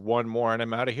listen to One More and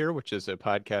I'm Out of Here, which is a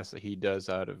podcast that he does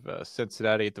out of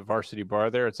Cincinnati at the Varsity Bar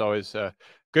there. It's always a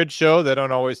good show. They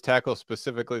don't always tackle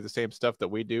specifically the same stuff that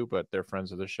we do, but they're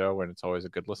friends of the show, and it's always a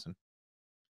good listen.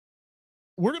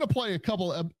 We're going to play a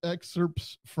couple of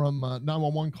excerpts from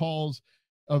 911 calls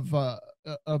of a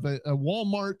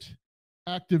Walmart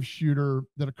active shooter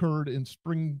that occurred in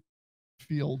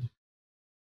Springfield,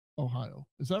 Ohio.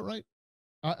 Is that right?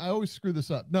 I always screw this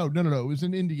up. No. It was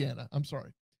in Indiana. I'm sorry.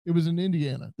 It was in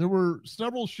Indiana. There were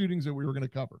several shootings that we were going to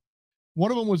cover. One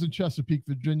of them was in Chesapeake,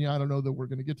 Virginia. I don't know that we're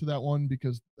going to get to that one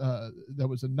because there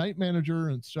was a night manager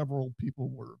and several people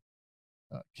were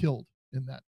killed in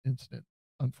that incident,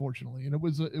 unfortunately. And it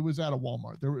was at a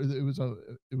Walmart.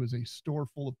 It was a store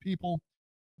full of people,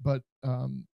 but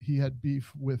he had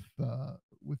beef with the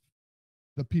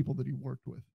people that he worked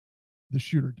with. The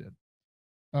shooter did.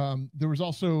 There was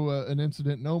also an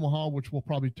incident in Omaha, which we'll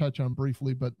probably touch on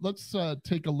briefly, but let's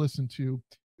take a listen to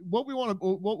what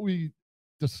we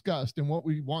discussed, and what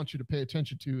we want you to pay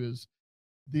attention to is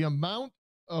the amount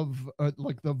of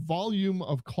like the volume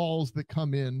of calls that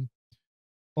come in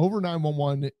over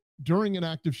 911 during an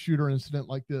active shooter incident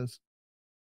like this.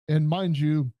 And mind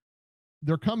you,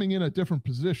 they're coming in at different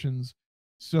positions.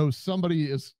 So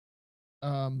somebody is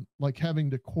like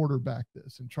having to quarterback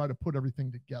this and try to put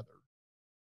everything together.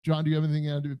 John, do you have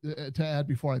anything to add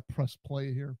before I press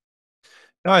play here?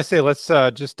 No, I say let's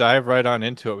just dive right on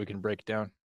into it. We can break it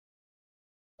down.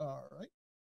 All right.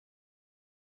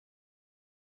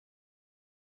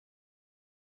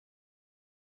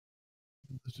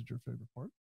 This is your favorite part?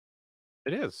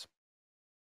 It is.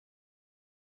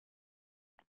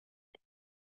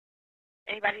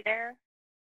 Anybody there?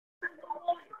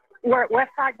 We're at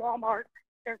Westside Walmart.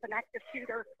 There's an active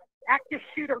shooter. Active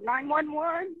shooter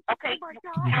 911. Okay. Oh my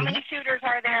God. How many shooters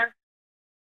are there?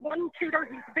 One shooter.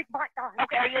 He's a big black guy.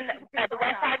 Okay. Are you in the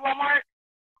Westside Walmart?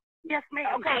 Yes,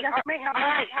 ma'am. Okay. Yes, ma'am. All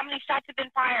right. How many shots have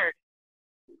been fired?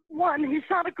 One. He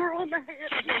shot a girl in the head.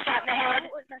 She's been shot in the head?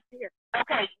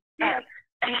 Okay. Yes.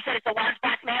 And you said it's a large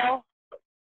black male?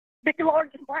 Big, large,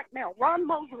 and black male. Ron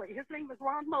Mosley. His name is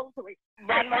Ron Mosley.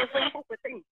 Ron Mosley? With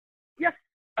him. Yes.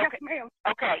 Okay. Yes, ma'am.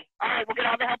 Okay. All right. We'll get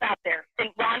all the help out there.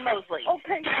 Think Ron Mosley.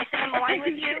 Okay. Can I stay on the line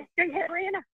with you?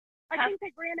 I think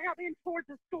they ran out in towards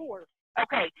the store.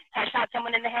 Okay. I shot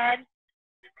someone in the head?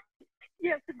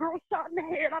 Yes, the girl shot in the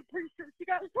head. I'm pretty sure she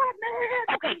got shot in the head.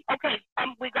 Okay. Okay.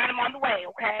 We got him on the way.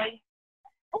 Okay.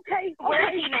 Okay. Where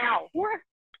is he now?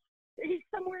 He's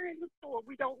somewhere in the store.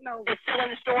 We don't know. He's still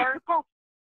in the store?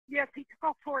 Yes, he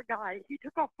took off for a guy. He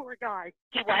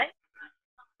what?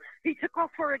 He took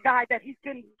off for a guy that he's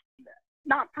been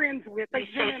not friends with. He's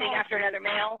chasing after another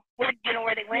male? Do you know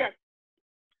where they went?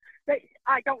 Yes.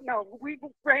 I don't know. We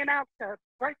ran out to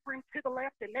right to the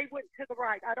left, and they went to the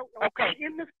right. I don't know. Okay. If they're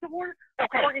in the store.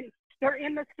 Okay. Or they're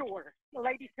in the store. The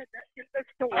lady said that in the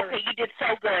store. Okay, you did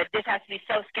so good. This has to be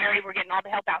so scary. We're getting all the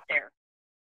help out there.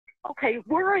 Okay,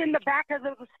 we're in the back of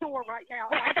the store right now.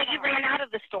 Well, I thought you ran out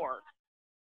of the store.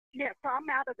 Yes, I'm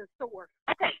out of the store.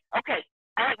 Okay.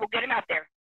 All right, we'll get him out there.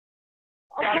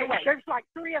 Okay, there's like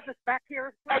 3 of us back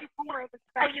here, 3 or 4 of us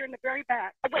back here in the very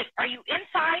back. Oh, wait, are you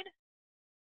inside?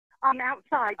 I'm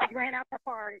outside. He ran out the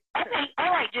far. Okay, all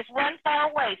right. Just run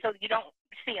far away so you don't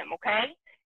see him, okay?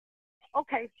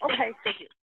 Okay. Thank you.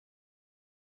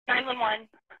 911.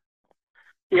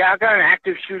 Yeah, I got an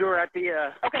active shooter at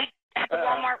the Okay, at the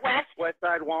Walmart West? West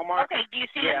Side Walmart. Okay, do you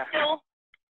see him still?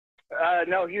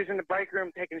 No, he was in the break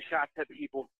room taking shots at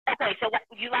people. Okay, so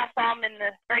you last saw him in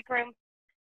the break room?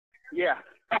 Yeah.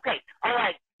 Okay, all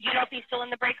right. Do you know if he's still in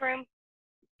the break room?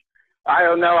 I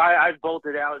don't know. I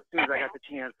bolted out as soon as I got the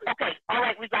chance. Okay, all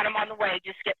right. We've got him on the way.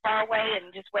 Just get far away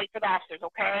and just wait for the officers,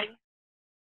 okay?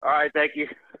 All right, thank you.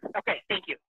 Okay, thank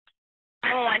you.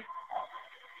 911.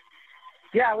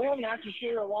 Yeah, we have an active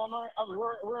shooter at Walmart.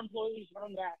 We're employees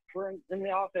from that. We're in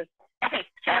the office. Okay.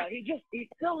 He's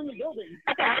still in the building.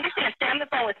 Okay, I understand. Stay on the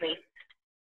phone with me.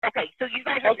 Okay, so you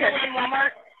guys are still in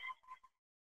Walmart?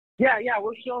 Yeah,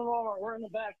 we're still in Walmart. We're in the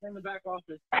back. We're in the back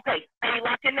office. Okay, are you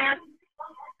locked in there?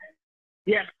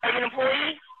 Yeah. Are you an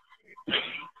employee?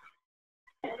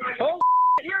 Oh,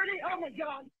 oh my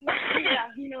God.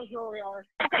 Yeah, he knows where we are.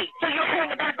 Okay, so you're here in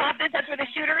the back office? That's where the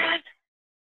shooter is?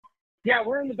 Yeah,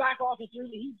 we're in the back office.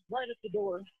 He's right at the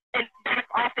door. In back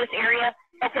office area?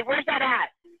 Okay, where's that at?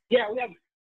 Yeah, we have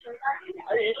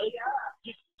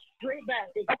just straight back.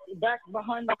 It's back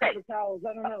behind the paper towels.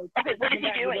 I don't know. Okay, what is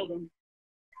he doing?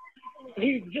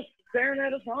 He's just staring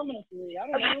at us ominously. I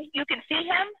don't know. You can see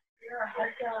him?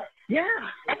 Yeah.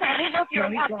 Okay, I didn't know if you were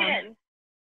he's locked gone. in.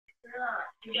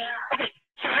 Okay,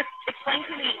 so explain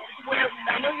to me where.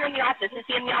 I know you're in the office. Is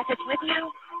he in the office with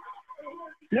you?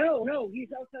 No, he's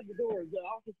outside the door. The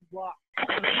office is locked.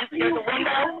 Okay, there's a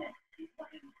window?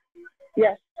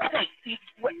 Yes. Okay,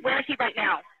 where is he right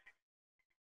now?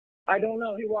 I don't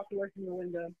know. He walked away from the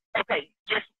window. Okay,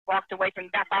 just walked away from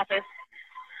the back office.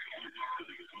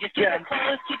 Just keep it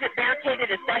closed, keep it barricaded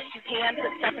as best you can,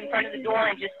 put stuff in front of the door,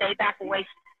 and just stay back away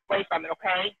from it,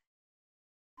 okay?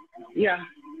 Yeah.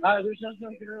 There's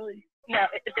nothing really. No,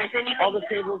 if there's anything. All the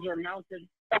tables are mounted.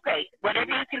 Okay,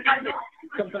 whatever you can do.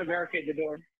 Something to barricade the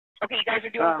door. Okay, you guys are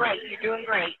doing great. You're doing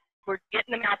great. We're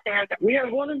getting them out there. We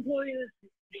have one employee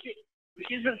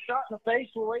she's been shot in the face.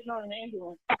 We're waiting on an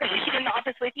ambulance. Okay, is she in the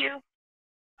office with you?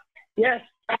 Yes.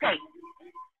 Okay.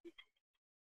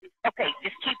 Okay,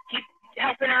 just keep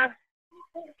helping her.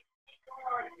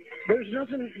 There's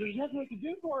nothing we can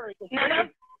do for her. No.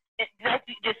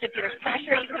 Just if there's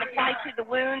pressure you can apply to the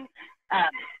wound.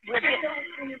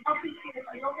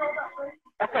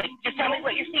 Okay, just tell me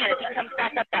what you're seeing if he comes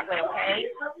back up that way, okay?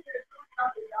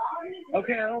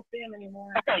 Okay, I don't see him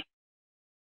anymore. Okay.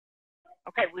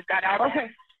 Okay, we've got out. Okay.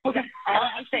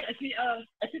 I see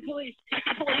police.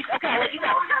 Police. Okay, I'll let you go.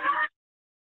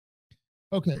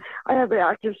 Okay. I have an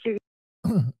active shooter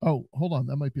Oh, hold on.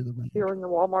 That might be the ring. here in the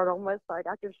Walmart on the west side.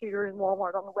 Active shooter in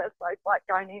Walmart on the west side. Black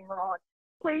guy named Ron.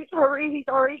 Please hurry. He's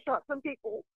already shot some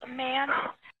people. Man.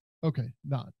 Okay,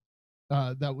 not.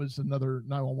 That was another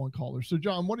 911 caller. So,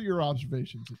 John, what are your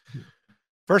observations here?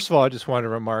 First of all, I just want to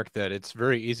remark that it's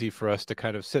very easy for us to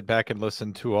kind of sit back and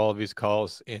listen to all of these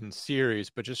calls in series,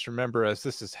 but just remember, as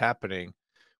this is happening,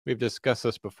 we've discussed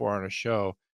this before on a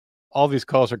show, all these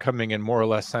calls are coming in more or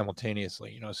less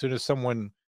simultaneously. As soon as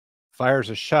someone fires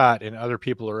a shot and other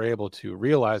people are able to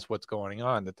realize what's going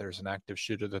on, that there's an active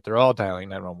shooter, that they're all dialing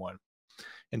 911.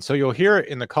 And so you'll hear it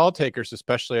in the call takers,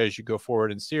 especially as you go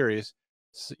forward in series,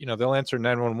 they'll answer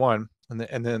 911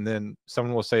 and then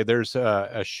someone will say there's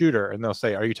a shooter, and they'll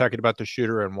say, are you talking about the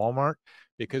shooter in Walmart?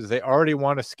 Because they already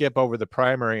want to skip over the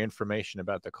primary information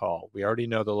about the call. We already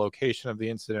know the location of the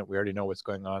incident. We already know what's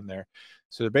going on there.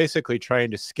 So they're basically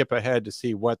trying to skip ahead to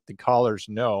see what the callers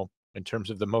know in terms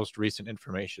of the most recent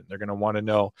information. They're going to want to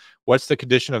know what's the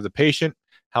condition of the patient,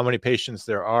 how many patients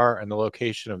there are, and the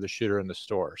location of the shooter in the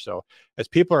store. So as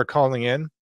people are calling in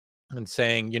and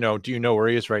saying, do you know where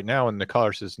he is right now? And the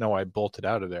caller says, no, I bolted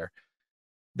out of there.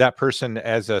 That person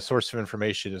as a source of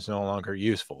information is no longer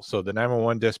useful. So the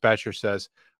 911 dispatcher says,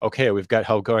 okay, we've got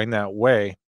help going that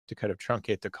way, to kind of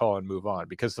truncate the call and move on,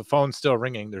 because the phone's still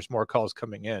ringing. There's more calls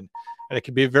coming in, and it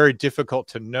can be very difficult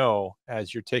to know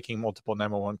as you're taking multiple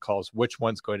 911 calls, which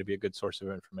one's going to be a good source of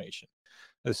information.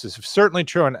 This is certainly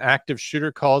true on active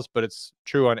shooter calls, but it's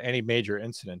true on any major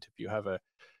incident. If you have a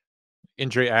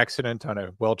injury accident on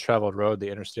a well-traveled road, the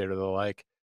interstate or the like,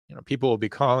 people will be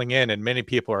calling in, and many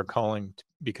people are calling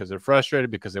because they're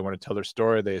frustrated, because they want to tell their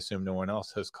story. They assume no one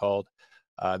else has called.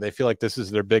 They feel like this is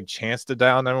their big chance to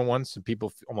dial 911. So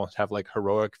people almost have like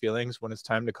heroic feelings when it's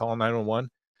time to call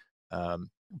 911.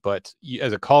 But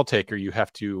as a call taker, you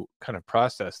have to kind of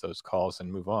process those calls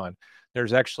and move on.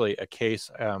 There's actually a case,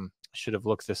 should have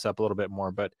looked this up a little bit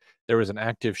more, but there was an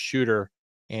active shooter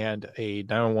and a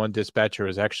 911 dispatcher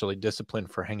was actually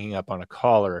disciplined for hanging up on a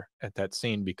caller at that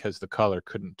scene because the caller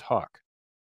couldn't talk.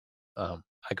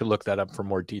 I could look that up for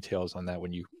more details on that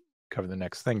when you cover the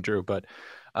next thing, Drew. But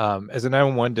as a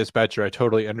 911 dispatcher, I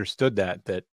totally understood that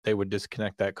they would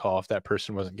disconnect that call if that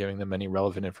person wasn't giving them any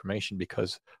relevant information,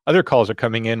 because other calls are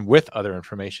coming in with other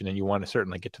information, and you want to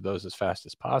certainly get to those as fast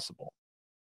as possible.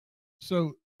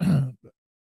 So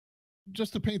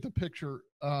just to paint the picture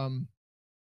and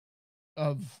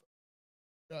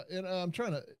I'm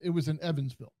trying to, it was in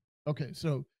Evansville. Okay,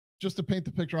 so just to paint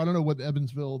the picture, I don't know what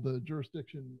Evansville, the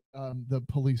jurisdiction, the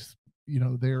police,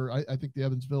 there, I think the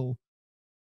Evansville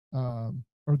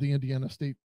or the Indiana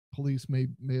State Police may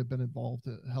have been involved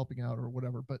helping out or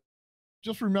whatever. But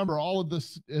just remember, all of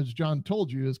this, as John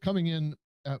told you, is coming in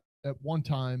at one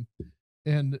time,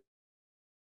 and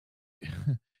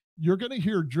you're going to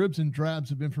hear dribs and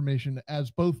drabs of information as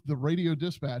both the radio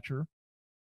dispatcher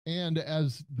and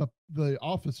as the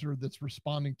officer that's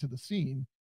responding to the scene.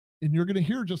 And you're going to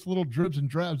hear just little dribs and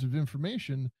drabs of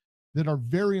information that are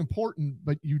very important,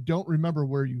 but you don't remember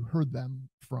where you heard them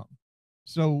from.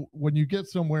 So when you get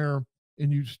somewhere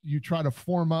and you try to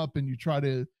form up and you try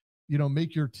to,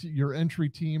 make your entry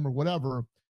team or whatever,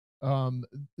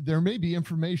 there may be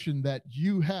information that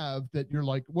you have that you're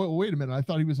like, well, wait a minute, I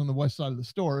thought he was on the west side of the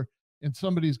store, and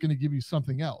somebody's going to give you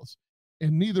something else.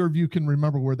 And neither of you can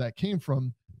remember where that came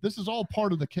from. This is all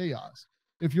part of the chaos.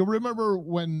 If you'll remember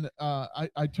when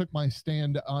I took my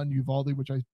stand on Uvalde,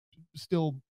 which I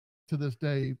still, to this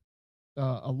day,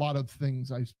 a lot of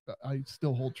things I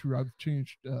still hold true. I've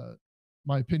changed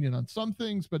my opinion on some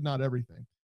things, but not everything.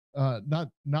 Not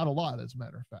a lot, as a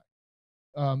matter of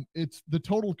fact. It's the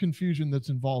total confusion that's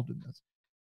involved in this.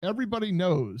 Everybody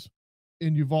knows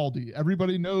in Uvalde,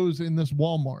 everybody knows in this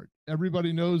Walmart,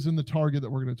 everybody knows in the Target that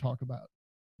we're going to talk about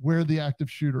where the active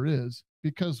shooter is,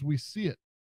 because we see it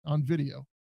on video.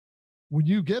 When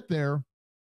you get there,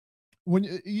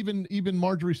 when even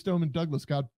Marjorie Stoneman Douglas,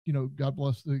 God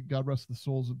rest the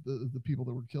souls of the people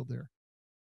that were killed there.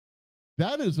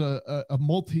 That is a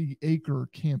multi-acre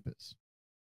campus.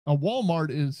 A Walmart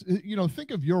is,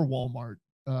 think of your Walmart.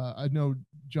 I know,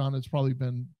 John, it's probably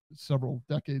been several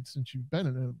decades since you've been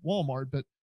in a Walmart, but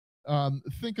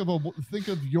think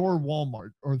of your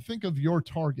Walmart, or think of your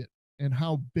Target and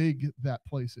how big that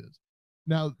place is.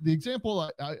 Now, the example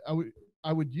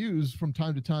I would use from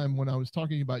time to time when I was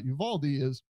talking about Uvalde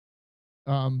is,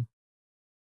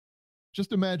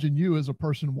 just imagine you as a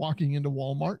person walking into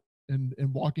Walmart and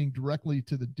walking directly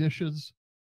to the dishes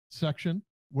section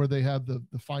where they have the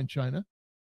fine china,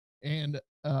 and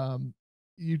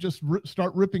you just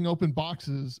start ripping open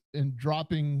boxes and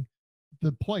dropping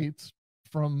the plates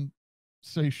from,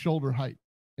 say, shoulder height,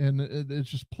 and it's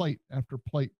just plate after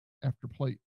plate after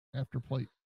plate after plate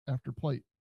after plate.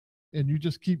 And you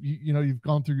just keep, you've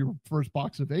gone through your first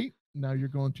box of 8. Now you're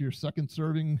going to your second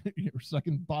serving, your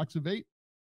second box of 8.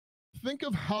 Think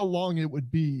of how long it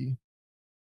would be,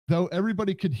 though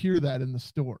everybody could hear that in the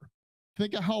store.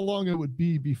 Think of how long it would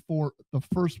be before the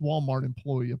first Walmart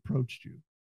employee approached you,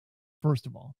 first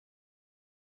of all.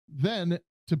 Then,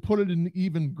 to put it in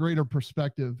even greater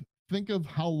perspective, think of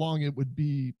how long it would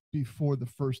be before the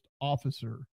first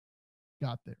officer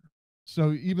got there.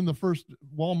 So even the first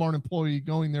Walmart employee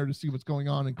going there to see what's going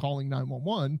on and calling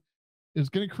 911 is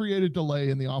going to create a delay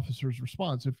in the officer's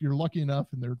response. If you're lucky enough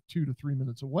and they're 2 to 3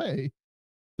 minutes away,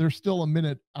 they're still a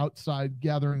minute outside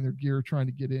gathering their gear, trying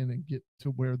to get in and get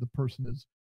to where the person is,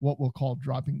 what we'll call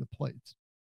dropping the plates.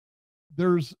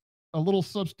 There's a little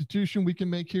substitution we can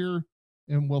make here,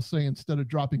 and we'll say instead of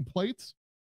dropping plates,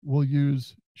 we'll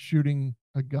use shooting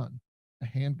a gun, a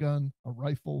handgun, a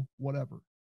rifle, whatever.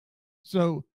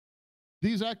 So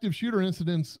these active shooter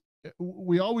incidents,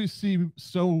 we always see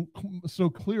so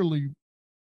clearly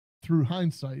through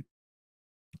hindsight,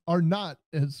 are not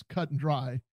as cut and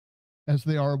dry as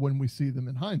they are when we see them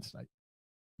in hindsight.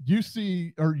 You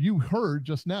see, or you heard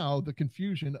just now, the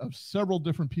confusion of several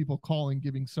different people calling,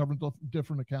 giving several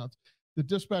different accounts. The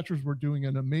dispatchers were doing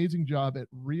an amazing job at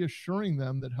reassuring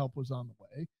them that help was on the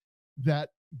way, that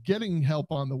getting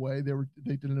help on the way,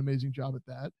 they did an amazing job at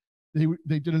that.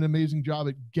 They did an amazing job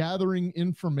at gathering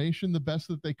information the best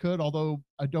that they could, although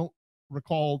I don't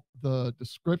recall the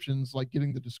descriptions, like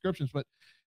getting the descriptions, but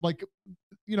like,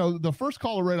 the first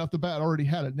caller right off the bat already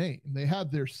had a name. They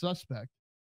had their suspect,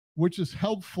 which is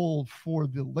helpful for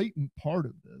the latent part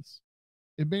of this.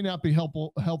 It may not be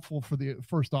helpful for the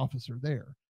first officer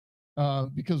there,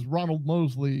 because Ronald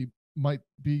Mosley might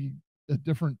be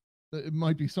it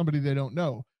might be somebody they don't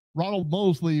know. Ronald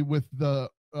Mosley with the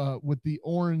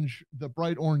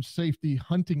bright orange safety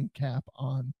hunting cap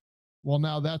on Well,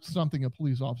 now that's something a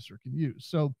police officer can use.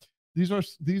 So these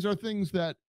are things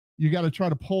that you got to try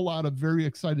to pull out of very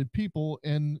excited people.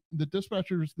 And the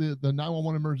dispatchers, the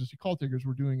 911 emergency call takers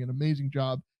were doing an amazing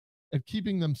job at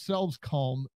keeping themselves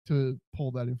calm to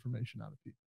pull that information out of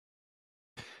people.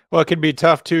 Well, it can be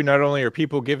tough too. Not only are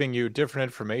people giving you different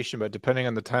information, but depending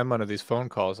on the timeline of these phone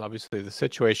calls, obviously the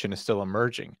situation is still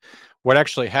emerging. What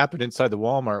actually happened inside the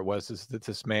Walmart is that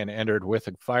this man entered with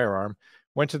a firearm,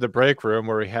 went to the break room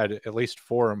where he had at least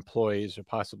 4 employees or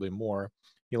possibly more.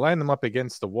 He lined them up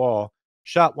against the wall,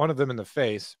 shot one of them in the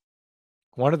face.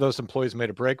 One of those employees made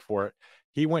a break for it.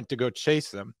 He went to go chase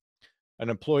them. An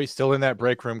employee still in that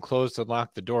break room closed and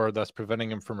locked the door, thus preventing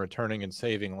him from returning and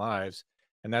saving lives.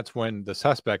 And that's when the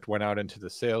suspect went out into the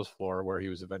sales floor where he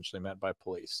was eventually met by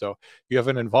police. So you have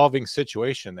an involving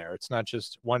situation there. It's not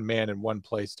just one man in one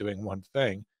place doing one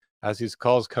thing. As these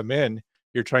calls come in,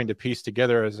 you're trying to piece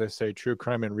together, as I say, true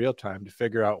crime in real time to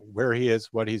figure out where he is,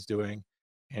 what he's doing,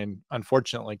 and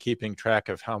unfortunately keeping track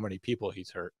of how many people he's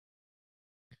hurt.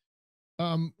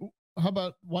 How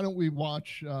about, why don't we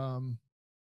watch, oh,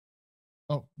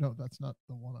 no, that's not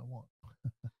the one I want.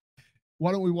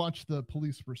 Why don't we watch the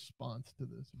police response to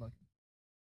this?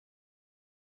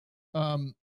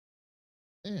 And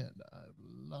I've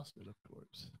lost it, of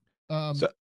course. So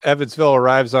Evansville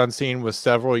arrives on scene with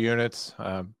several units.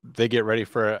 They get ready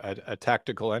for a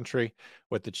tactical entry.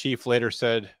 What the chief later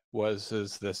said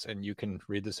is this, and you can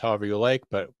read this however you like,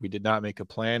 but we did not make a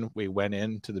plan. We went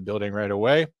into the building right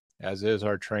away, as is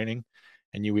our training.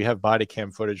 And we have body cam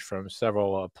footage from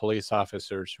several police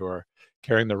officers who are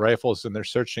carrying the rifles, and they're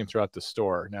searching throughout the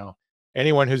store. Now,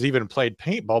 anyone who's even played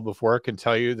paintball before can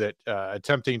tell you that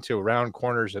attempting to round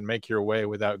corners and make your way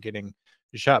without getting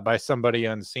shot by somebody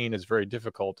unseen is very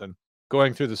difficult. And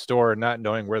going through the store and not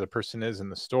knowing where the person is in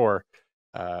the store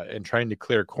and trying to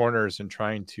clear corners and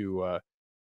trying to,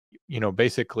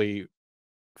 basically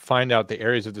find out the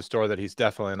areas of the store that he's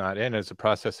definitely not in is a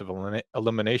process of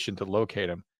elimination to locate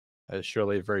him. Is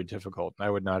surely very difficult. I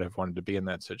would not have wanted to be in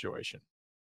that situation.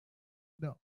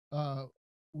 No,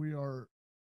 we are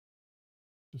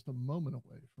just a moment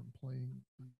away from playing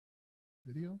the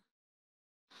video.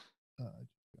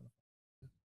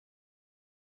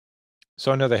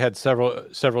 So I know they had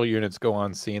several units go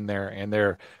on scene there, and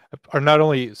there are not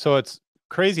only, so it's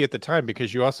crazy at the time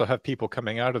because you also have people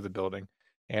coming out of the building,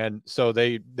 and so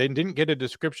they didn't get a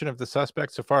description of the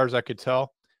suspect so far as I could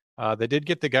tell. They did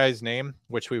get the guy's name,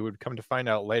 which we would come to find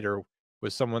out later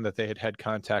was someone that they had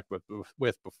contact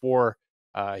with before.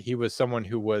 He was someone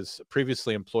who was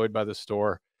previously employed by the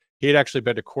store. He had actually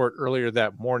been to court earlier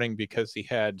that morning because he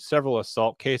had several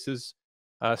assault cases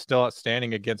still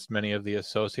outstanding against many of the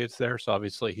associates there. So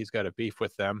obviously he's got a beef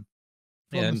with them.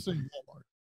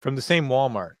 From the same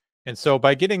Walmart. And so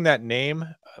by getting that name,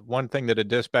 one thing that a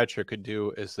dispatcher could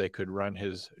do is they could run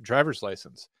his driver's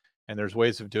license. And there's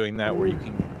ways of doing that where you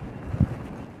can...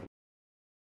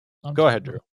 Go ahead,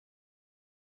 Drew.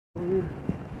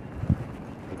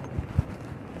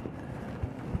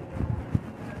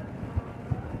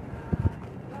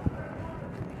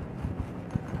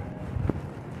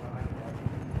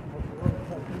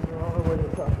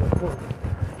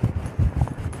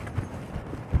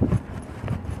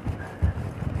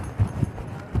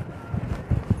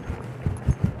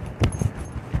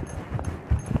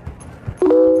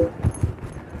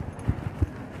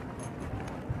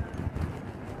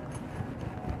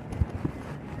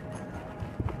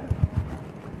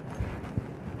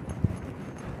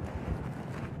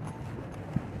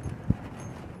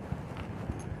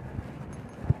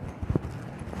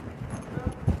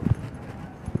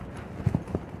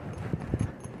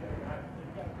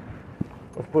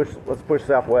 Let's push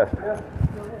southwest.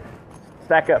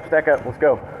 Stack up, let's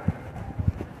go.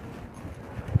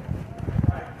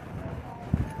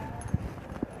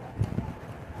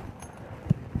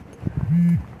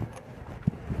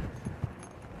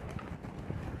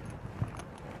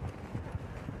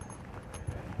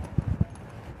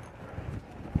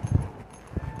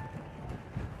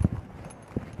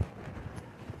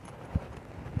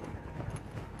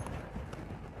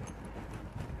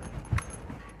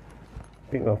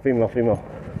 Female.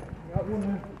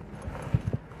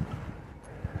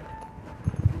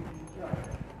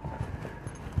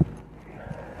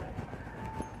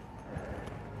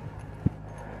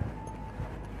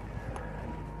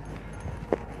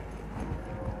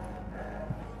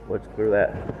 Let's clear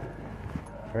that.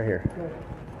 Right here.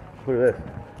 Clear this.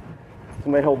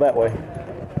 Somebody hold that way.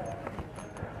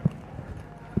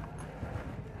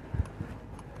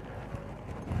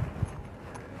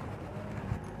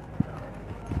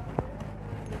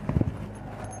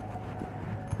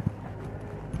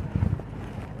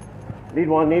 Need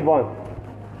one, need one.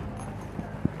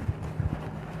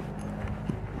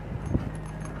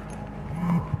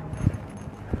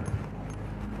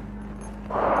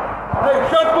 Hey,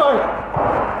 shotgun!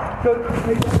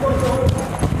 Hey, shotgun!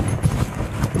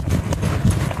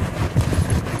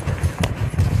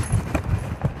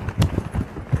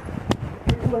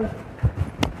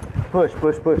 Push,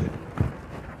 push, push.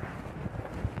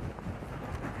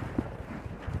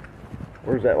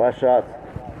 Where's that last shot?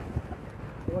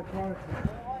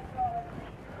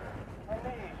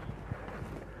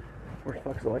 Where the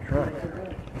fuck's the electronics?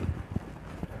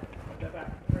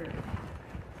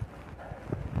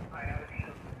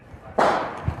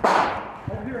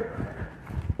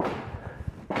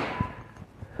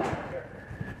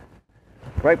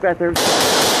 Right back there. Is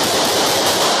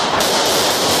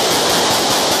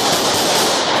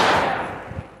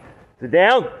it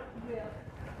down?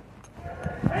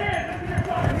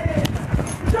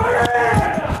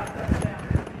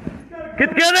 Get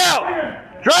the gun out!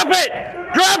 Drop it!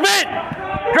 Drop it!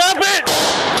 Drop it!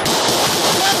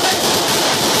 Drop it!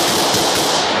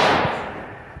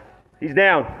 He's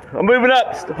down. I'm moving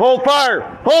up. Hold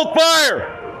fire! Hold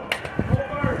fire!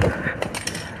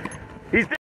 He's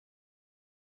down.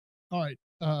 All right.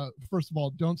 First of all,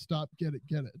 don't stop, get it,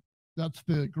 get it. That's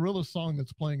the gorilla song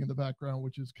that's playing in the background,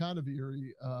 which is kind of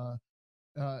eerie.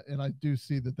 And I do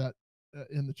see that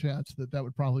in the chats that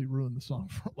would probably ruin the song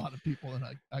for a lot of people, and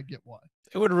I get why.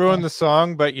 It would ruin the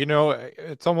song, but you know,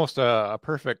 it's almost a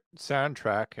perfect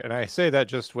soundtrack. And I say that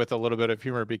just with a little bit of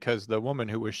humor because the woman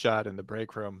who was shot in the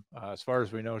break room, as far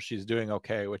as we know, she's doing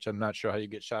okay, which I'm not sure how you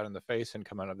get shot in the face and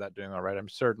come out of that doing all right. I'm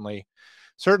certainly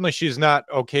she's not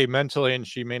okay mentally, and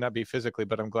she may not be physically,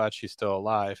 but I'm glad she's still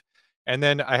alive. And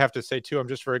then I have to say too, I'm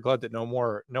just very glad that no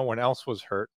one else was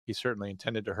hurt. He certainly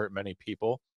intended to hurt many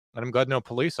people. And I'm glad no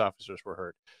police officers were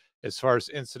hurt. As far as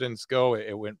incidents go,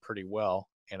 it went pretty well.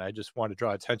 And I just want to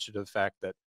draw attention to the fact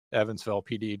that Evansville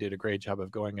PD did a great job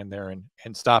of going in there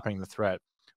and stopping the threat.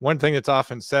 One thing that's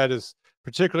often said is,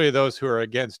 particularly those who are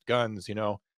against guns,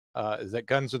 is that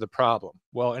guns are the problem.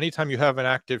 Well, anytime you have an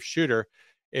active shooter,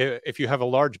 if you have a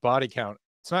large body count,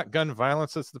 it's not gun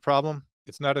violence that's the problem.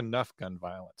 It's not enough gun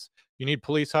violence. You need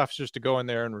police officers to go in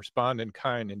there and respond in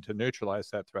kind and to neutralize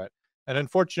that threat. And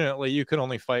unfortunately, you can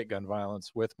only fight gun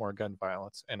violence with more gun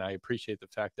violence. And I appreciate the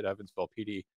fact that Evansville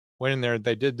PD went in there,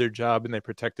 they did their job, and they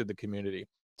protected the community.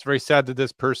 It's very sad that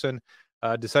this person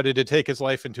decided to take his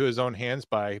life into his own hands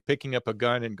by picking up a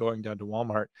gun and going down to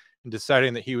Walmart and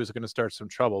deciding that he was going to start some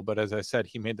trouble. But as I said,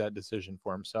 he made that decision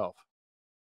for himself.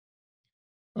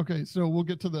 Okay, so we'll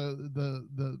get to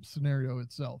the scenario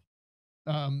itself.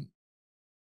 From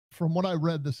what I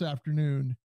read this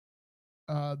afternoon,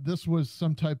 this was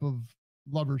some type of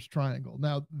lover's triangle.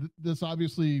 Now, this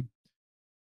obviously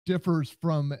differs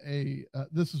from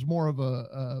this is more of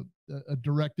a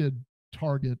directed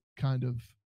target kind of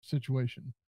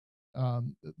situation.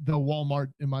 The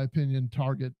Walmart, in my opinion,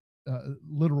 target,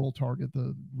 literal target,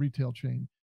 the retail chain,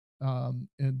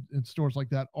 and stores like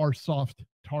that are soft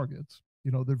targets.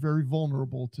 They're very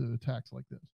vulnerable to attacks like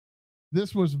this.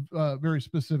 This was very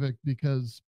specific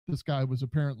because this guy was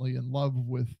apparently in love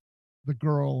with the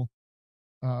girl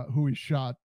who he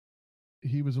shot.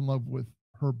 He was in love with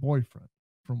her boyfriend,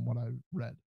 from what I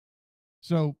read.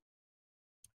 So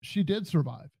she did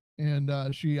survive,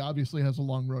 and she obviously has a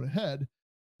long road ahead,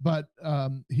 but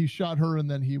he shot her, and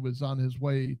then he was on his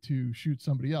way to shoot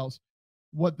somebody else.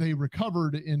 What they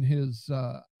recovered in his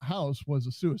house was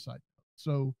a suicide note.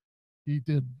 So he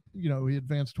did, he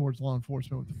advanced towards law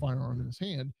enforcement with the firearm in his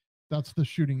hand. That's the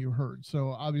shooting you heard.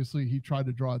 So obviously he tried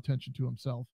to draw attention to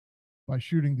himself by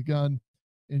shooting the gun,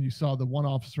 and you saw the one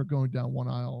officer going down one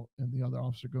aisle and the other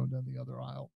officer going down the other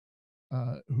aisle,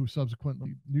 who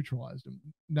subsequently neutralized him.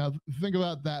 Now, think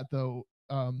about that, though.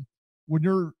 When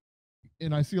you're,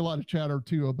 and I see a lot of chatter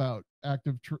too about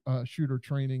active shooter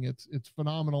training. It's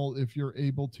phenomenal if you're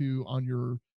able to, on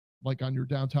your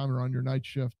downtime or on your night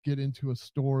shift, get into a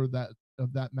store of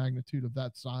that magnitude, of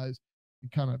that size,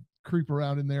 and kind of creep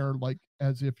around in there like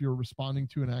as if you're responding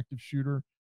to an active shooter.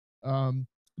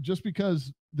 Just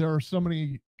because there are so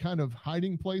many kind of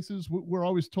hiding places, we're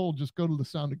always told just go to the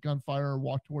sound of gunfire,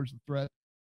 walk towards the threat,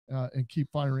 and keep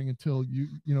firing until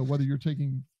whether you're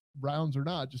taking rounds or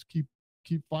not, just keep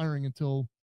firing until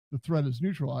the threat is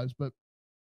neutralized. But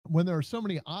when there are so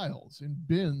many aisles and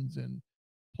bins and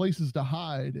places to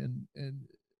hide and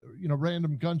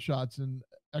random gunshots and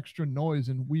extra noise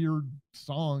and weird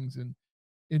songs, and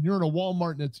you're in a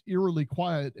Walmart and it's eerily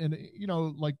quiet, and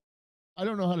I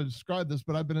don't know how to describe this,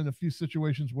 but I've been in a few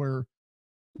situations where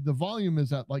the volume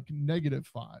is at like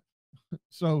 -5.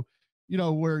 So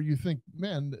where you think,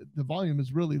 man, the volume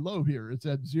is really low here. It's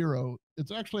at 0.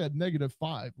 It's actually at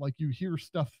 -5. Like you hear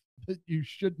stuff that you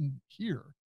shouldn't hear.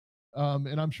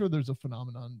 And I'm sure there's a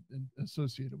phenomenon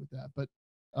associated with that. But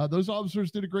those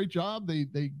officers did a great job.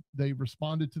 They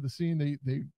responded to the scene.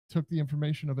 They took the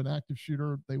information of an active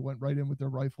shooter. They went right in with their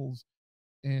rifles,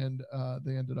 and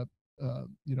they ended up,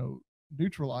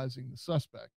 neutralizing the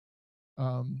suspect.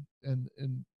 And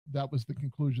that was the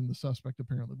conclusion the suspect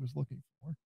apparently was looking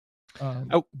for.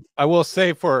 I will say,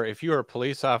 if you're a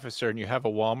police officer and you have a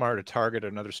Walmart, a Target,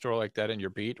 another store like that in your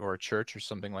beat, or a church or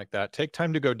something like that, take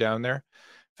time to go down there,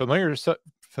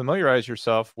 familiarize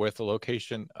yourself with the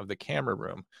location of the camera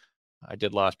room. I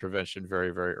did loss prevention very,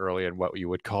 very early in what you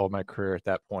would call my career at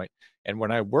that point. And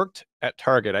when I worked at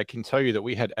Target, I can tell you that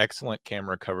we had excellent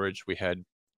camera coverage. We had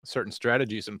certain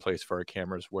strategies in place for our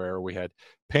cameras, where we had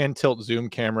pan, tilt, zoom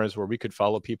cameras where we could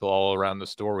follow people all around the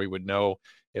store. We would know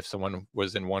if someone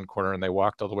was in one corner and they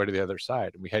walked all the way to the other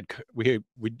side. We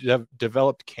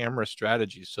developed camera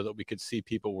strategies so that we could see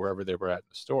people wherever they were at in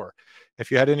the store. If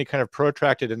you had any kind of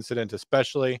protracted incident,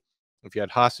 especially if you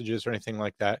had hostages or anything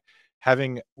like that,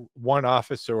 having one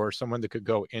officer or someone that could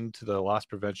go into the loss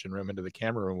prevention room, into the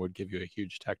camera room, would give you a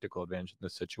huge tactical advantage in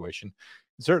this situation.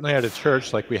 And certainly at a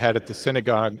church like we had at the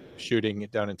synagogue shooting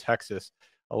down in Texas,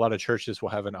 a lot of churches will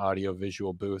have an audio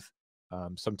visual booth.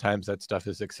 Sometimes that stuff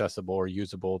is accessible or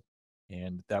usable,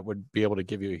 and that would be able to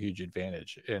give you a huge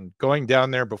advantage. And going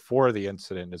down there before the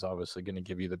incident is obviously going to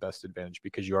give you the best advantage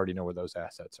because you already know where those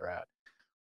assets are at.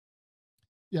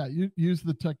 Yeah, you use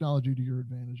the technology to your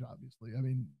advantage, obviously. I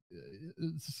mean,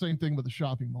 it's the same thing with a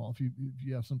shopping mall. If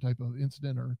you have some type of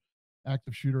incident or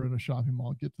active shooter in a shopping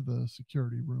mall, get to the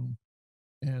security room,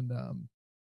 and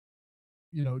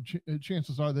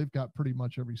chances are they've got pretty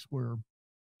much every square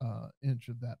inch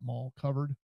of that mall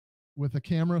covered with a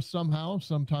camera somehow.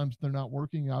 Sometimes they're not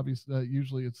working. Obviously,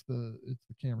 usually it's the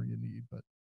camera you need, but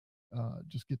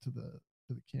just get to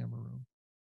the camera room.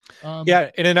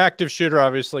 Yeah, in an active shooter,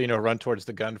 obviously, run towards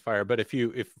the gunfire. But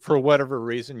if for whatever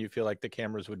reason you feel like the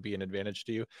cameras would be an advantage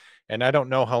to you, and I don't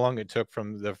know how long it took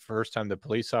from the first time the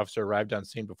police officer arrived on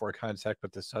scene before contact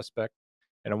with the suspect.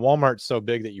 And a Walmart's so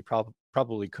big that you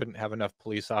probably couldn't have enough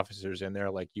police officers in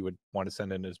there. Like, you would want to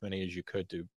send in as many as you could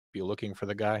to be looking for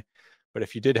the guy. But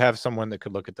if you did have someone that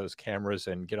could look at those cameras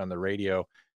and get on the radio,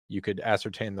 you could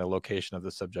ascertain the location of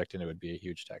the subject, and it would be a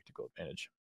huge tactical advantage.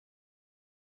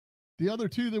 The other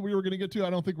two that we were going to get to, I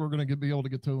don't think we're going to be able to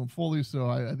get to them fully, so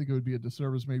I think it would be a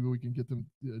disservice. Maybe we can get them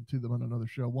to them on another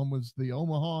show. One was the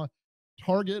Omaha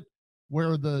Target,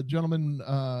 where the gentleman,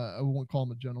 I won't call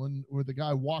him a gentleman, where the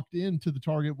guy walked into the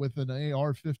Target with an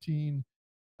AR-15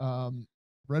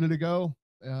 ready to go,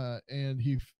 and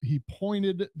he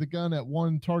pointed the gun at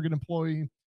one Target employee.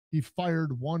 He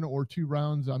fired 1 or 2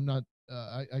 rounds. I'm not,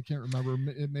 I can't remember.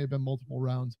 It may have been multiple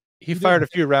rounds. He fired a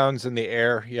few rounds in the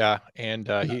air, yeah, and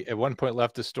he at one point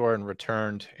left the store and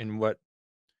returned. In what,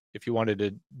 if you wanted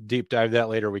to deep dive that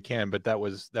later, we can. But that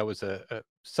was a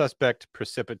suspect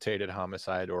precipitated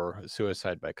homicide or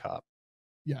suicide by cop.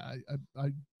 Yeah, I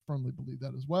firmly believe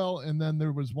that as well. And then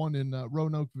there was one in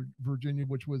Roanoke, Virginia,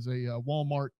 which was a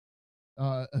Walmart,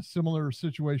 a similar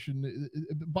situation.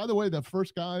 By the way, that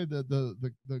first guy,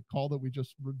 the call that we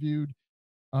just reviewed,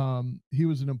 he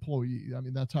was an employee. I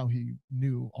mean, that's how he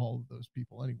knew all of those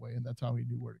people anyway, and that's how he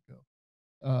knew where to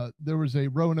go. There was a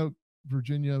Roanoke,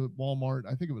 Virginia Walmart,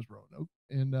 I think it was Roanoke,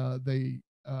 and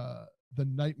the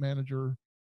night manager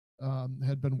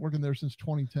had been working there since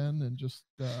 2010, and just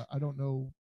I don't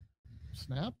know,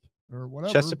 snapped or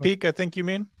whatever. Chesapeake, I think you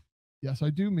mean? Yes, I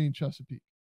do mean Chesapeake.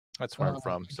 That's where I'm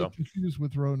from. So confused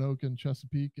with Roanoke and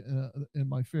Chesapeake, and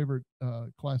my favorite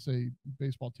Class A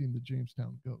baseball team, the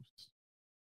Jamestown Ghosts.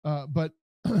 But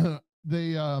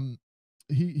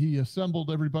he assembled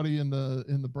everybody in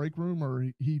the break room, or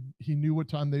he knew what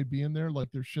time they'd be in there.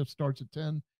 Like, their shift starts at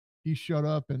 10. He showed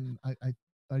up, and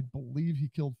I believe he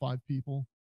killed 5 people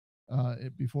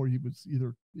before he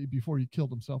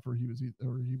killed himself, or he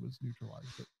was neutralized.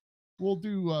 But we'll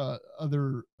do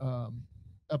other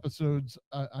episodes.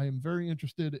 I am very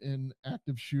interested in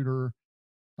active shooter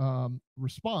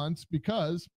response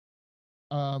because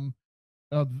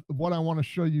of what I want to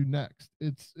show you next.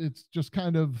 It's just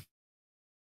kind of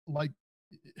like,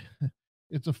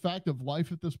 it's a fact of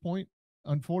life at this point,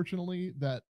 unfortunately,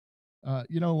 that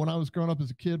when I was growing up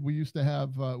as a kid, we used to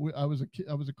have I was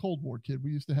a Cold War kid.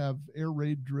 We used to have air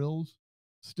raid drills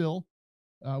still,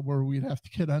 where we'd have to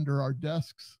get under our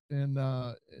desks, and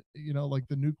like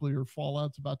the nuclear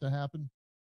fallout's about to happen.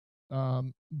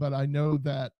 But I know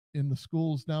that in the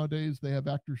schools nowadays, they have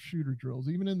active shooter drills.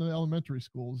 Even in the elementary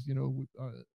schools,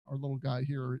 our little guy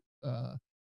here,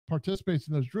 participates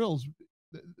in those drills,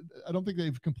 I don't think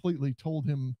they've completely told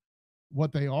him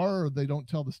what they are, or they don't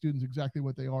tell the students exactly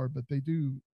what they are, but they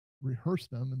do rehearse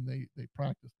them and they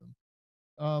practice them.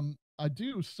 I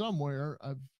do somewhere,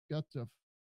 I've got to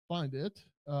find it,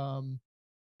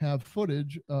 have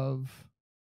footage of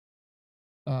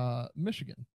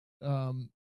Michigan.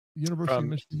 University of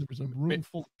Michigan, there was a room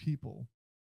full of people.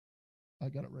 I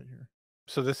got it right here.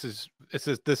 So this is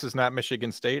not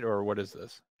Michigan State, or what is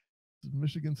this? This is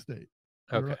Michigan State.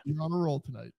 Okay. You're on a roll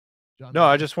tonight, John. No,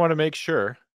 I just want to make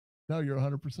sure. No, you're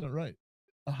 100% right.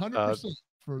 100%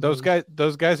 for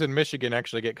those guys in Michigan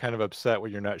actually get kind of upset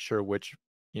when you're not sure which,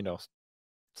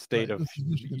 state of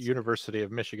University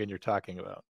of Michigan you're talking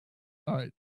about. All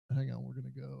right, hang on. We're gonna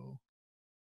go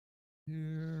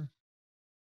here.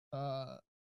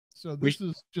 So this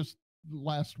is just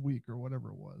last week or whatever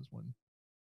it was when.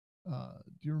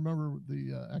 Do you remember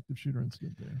the active shooter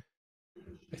incident there?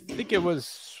 I think it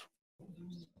was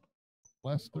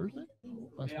last Thursday.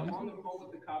 Last I'm on the phone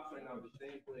with the cops right now. The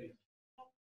same place.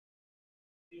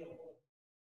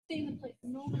 Stay in the place.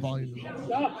 Volume.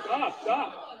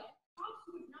 Stop.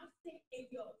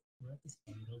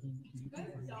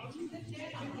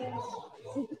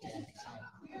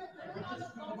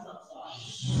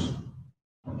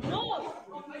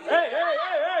 Hey!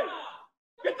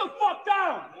 Get the fuck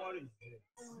down! Open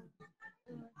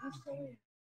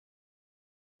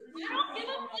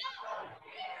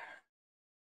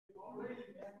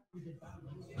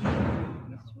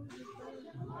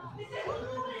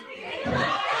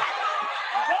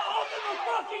the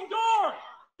fucking door!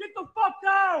 Get the fuck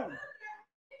down!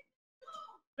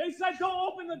 They said don't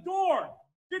open the door!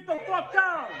 Get the fuck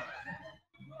down!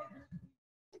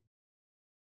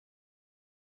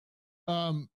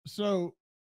 So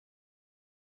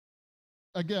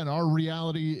again, our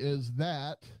reality is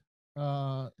that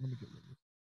let me get rid of this.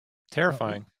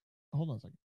 Terrifying. Hold on a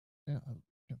second. Yeah, I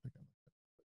can't think of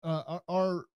it.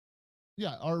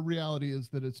 Our reality is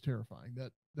that it's terrifying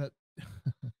that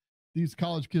these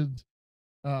college kids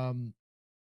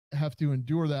have to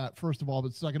endure that, first of all,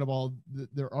 but second of all,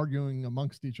 they're arguing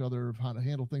amongst each other of how to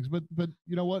handle things. But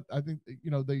you know what? I think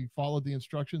they followed the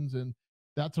instructions, and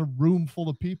that's a room full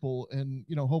of people, and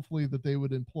hopefully that they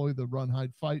would employ the run,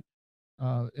 hide, fight,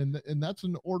 and that's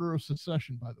an order of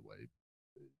secession, by the way.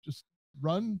 Just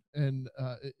run, and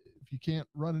if you can't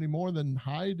run anymore, then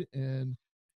hide, and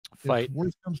fight. If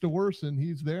worse comes to worse, and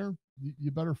he's there,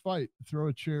 you better fight. Throw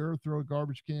a chair, throw a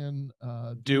garbage can.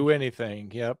 Do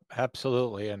anything. Yep,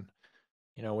 absolutely. And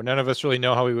none of us really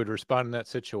know how we would respond in that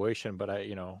situation, but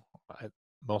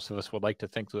most of us would like to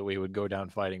think that we would go down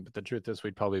fighting, but the truth is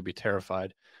we'd probably be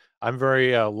terrified. I'm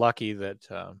very lucky that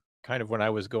kind of when I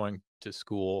was going to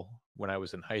school, when I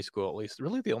was in high school, at least,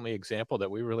 really the only example that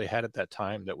we really had at that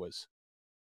time that was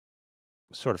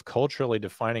sort of culturally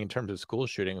defining in terms of school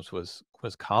shootings was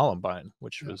Columbine,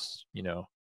 which was,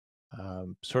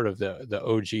 sort of the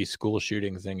OG school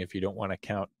shooting thing, if you don't want to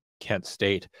count Kent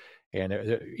State. And,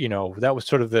 that was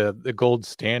sort of the gold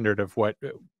standard of what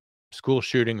school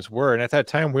shootings were. And at that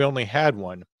time, we only had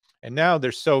one. And now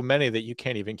there's so many that you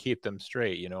can't even keep them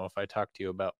straight. If I talk to you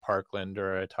about Parkland,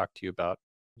 or I talk to you about,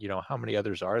 how many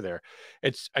others are there?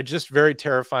 It's a just very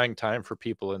terrifying time for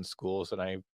people in schools. And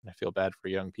I feel bad for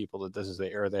young people that this is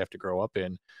the era they have to grow up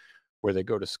in, where they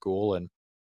go to school and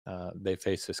they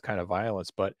face this kind of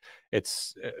violence. But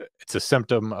it's a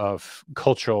symptom of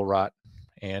cultural rot.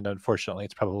 And unfortunately,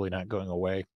 it's probably not going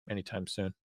away anytime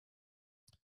soon.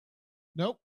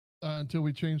 Nope. Until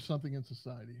we change something in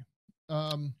society.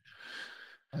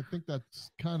 I think that's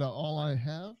kind of all I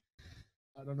have.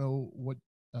 I don't know what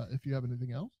if you have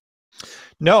anything else.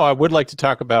 No, I would like to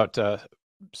talk about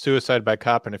suicide by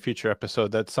cop in a future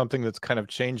episode. That's something that's kind of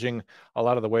changing a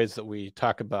lot of the ways that we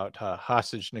talk about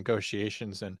hostage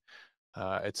negotiations, and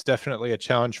it's definitely a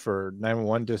challenge for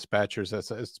 911 dispatchers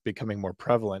as it's becoming more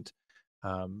prevalent.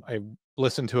 I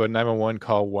listened to a 911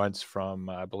 call once from,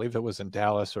 I believe it was in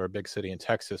Dallas or a big city in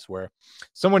Texas, where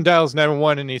someone dials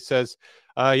 911 and he says,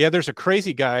 yeah, there's a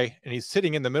crazy guy and he's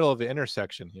sitting in the middle of the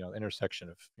intersection, intersection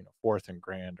of, 4th and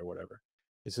Grand or whatever.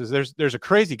 He says, there's a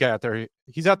crazy guy out there.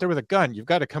 He's out there with a gun. You've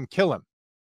got to come kill him.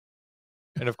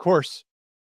 And of course,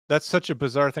 that's such a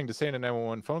bizarre thing to say in a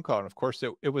 911 phone call. And of course,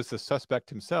 it was the suspect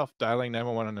himself dialing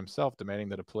 911 on himself, demanding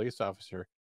that a police officer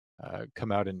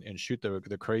come out and shoot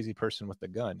the crazy person with the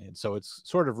gun. And so it's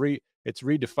sort of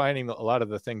redefining a lot of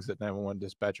the things that 911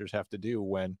 dispatchers have to do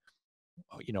when,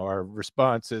 our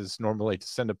response is normally to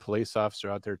send a police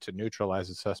officer out there to neutralize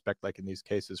a suspect, like in these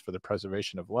cases for the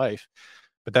preservation of life.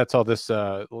 But that's all this,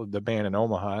 the man in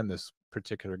Omaha and this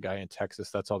particular guy in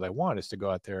Texas, that's all they want, is to go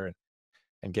out there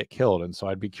and get killed. And so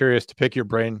I'd be curious to pick your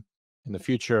brain in the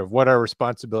future of what our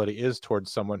responsibility is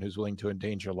towards someone who's willing to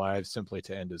endanger lives simply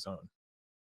to end his own.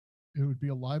 It would be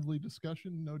a lively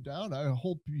discussion, no doubt. I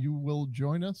hope you will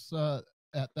join us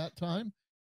at that time.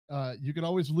 You can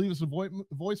always leave us a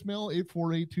voicemail,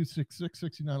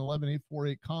 848-266-6911,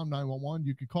 848-COMM-911.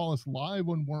 You can call us live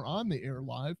when we're on the air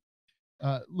live.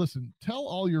 Listen, tell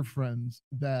all your friends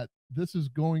that this is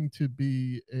going to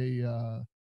be a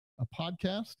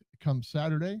podcast come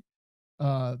Saturday.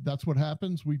 That's what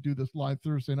happens. We do this live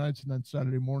Thursday nights, and then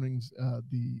Saturday mornings,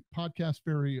 the podcast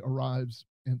fairy arrives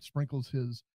and sprinkles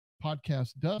his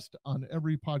podcast dust on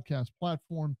every podcast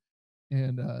platform,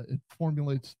 and it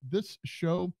formulates this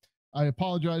show. I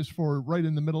apologize for right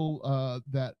in the middle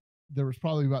that there was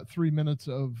probably about 3 minutes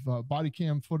of body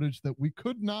cam footage that we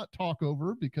could not talk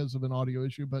over because of an audio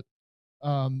issue, but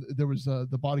there was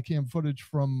the body cam footage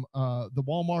from the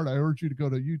Walmart. I urge you to go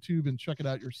to YouTube and check it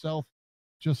out yourself,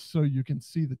 just so you can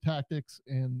see the tactics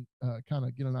and kind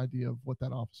of get an idea of what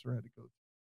that officer had to go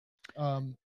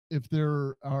through. If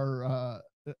there are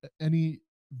any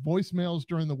voicemails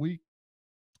during the week,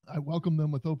 I welcome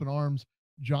them with open arms.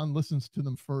 John listens to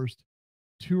them first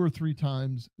 2 or 3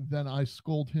 times, then I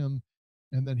scold him,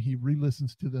 and then he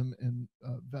re-listens to them and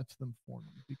vets them for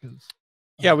me. Because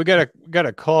yeah, we got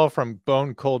a call from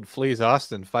Bone Cold Fleas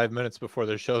Austin 5 minutes before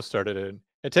the show started, and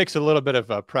it takes a little bit of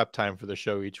prep time for the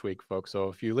show each week, folks. So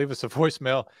if you leave us a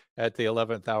voicemail at the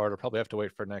 11th hour, it'll probably have to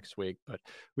wait for next week. But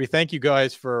we thank you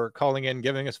guys for calling in,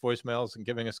 giving us voicemails, and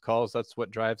giving us calls. That's what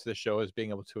drives this show, is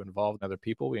being able to involve other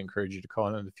people. We encourage you to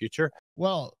call in the future.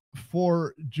 Well,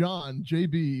 for John,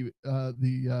 JB,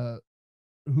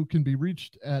 who can be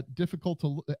reached at difficult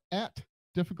to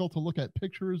look at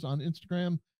pictures on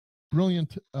Instagram,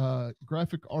 brilliant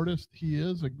graphic artist he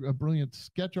is, a brilliant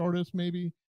sketch artist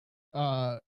maybe.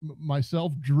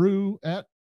 Myself, Drew, at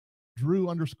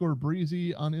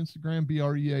Drew_Breezy on Instagram,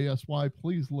 BREASY.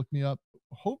 Please look me up.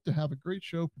 Hope to have a great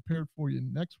show prepared for you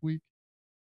next week.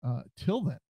 Till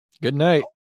then, good night.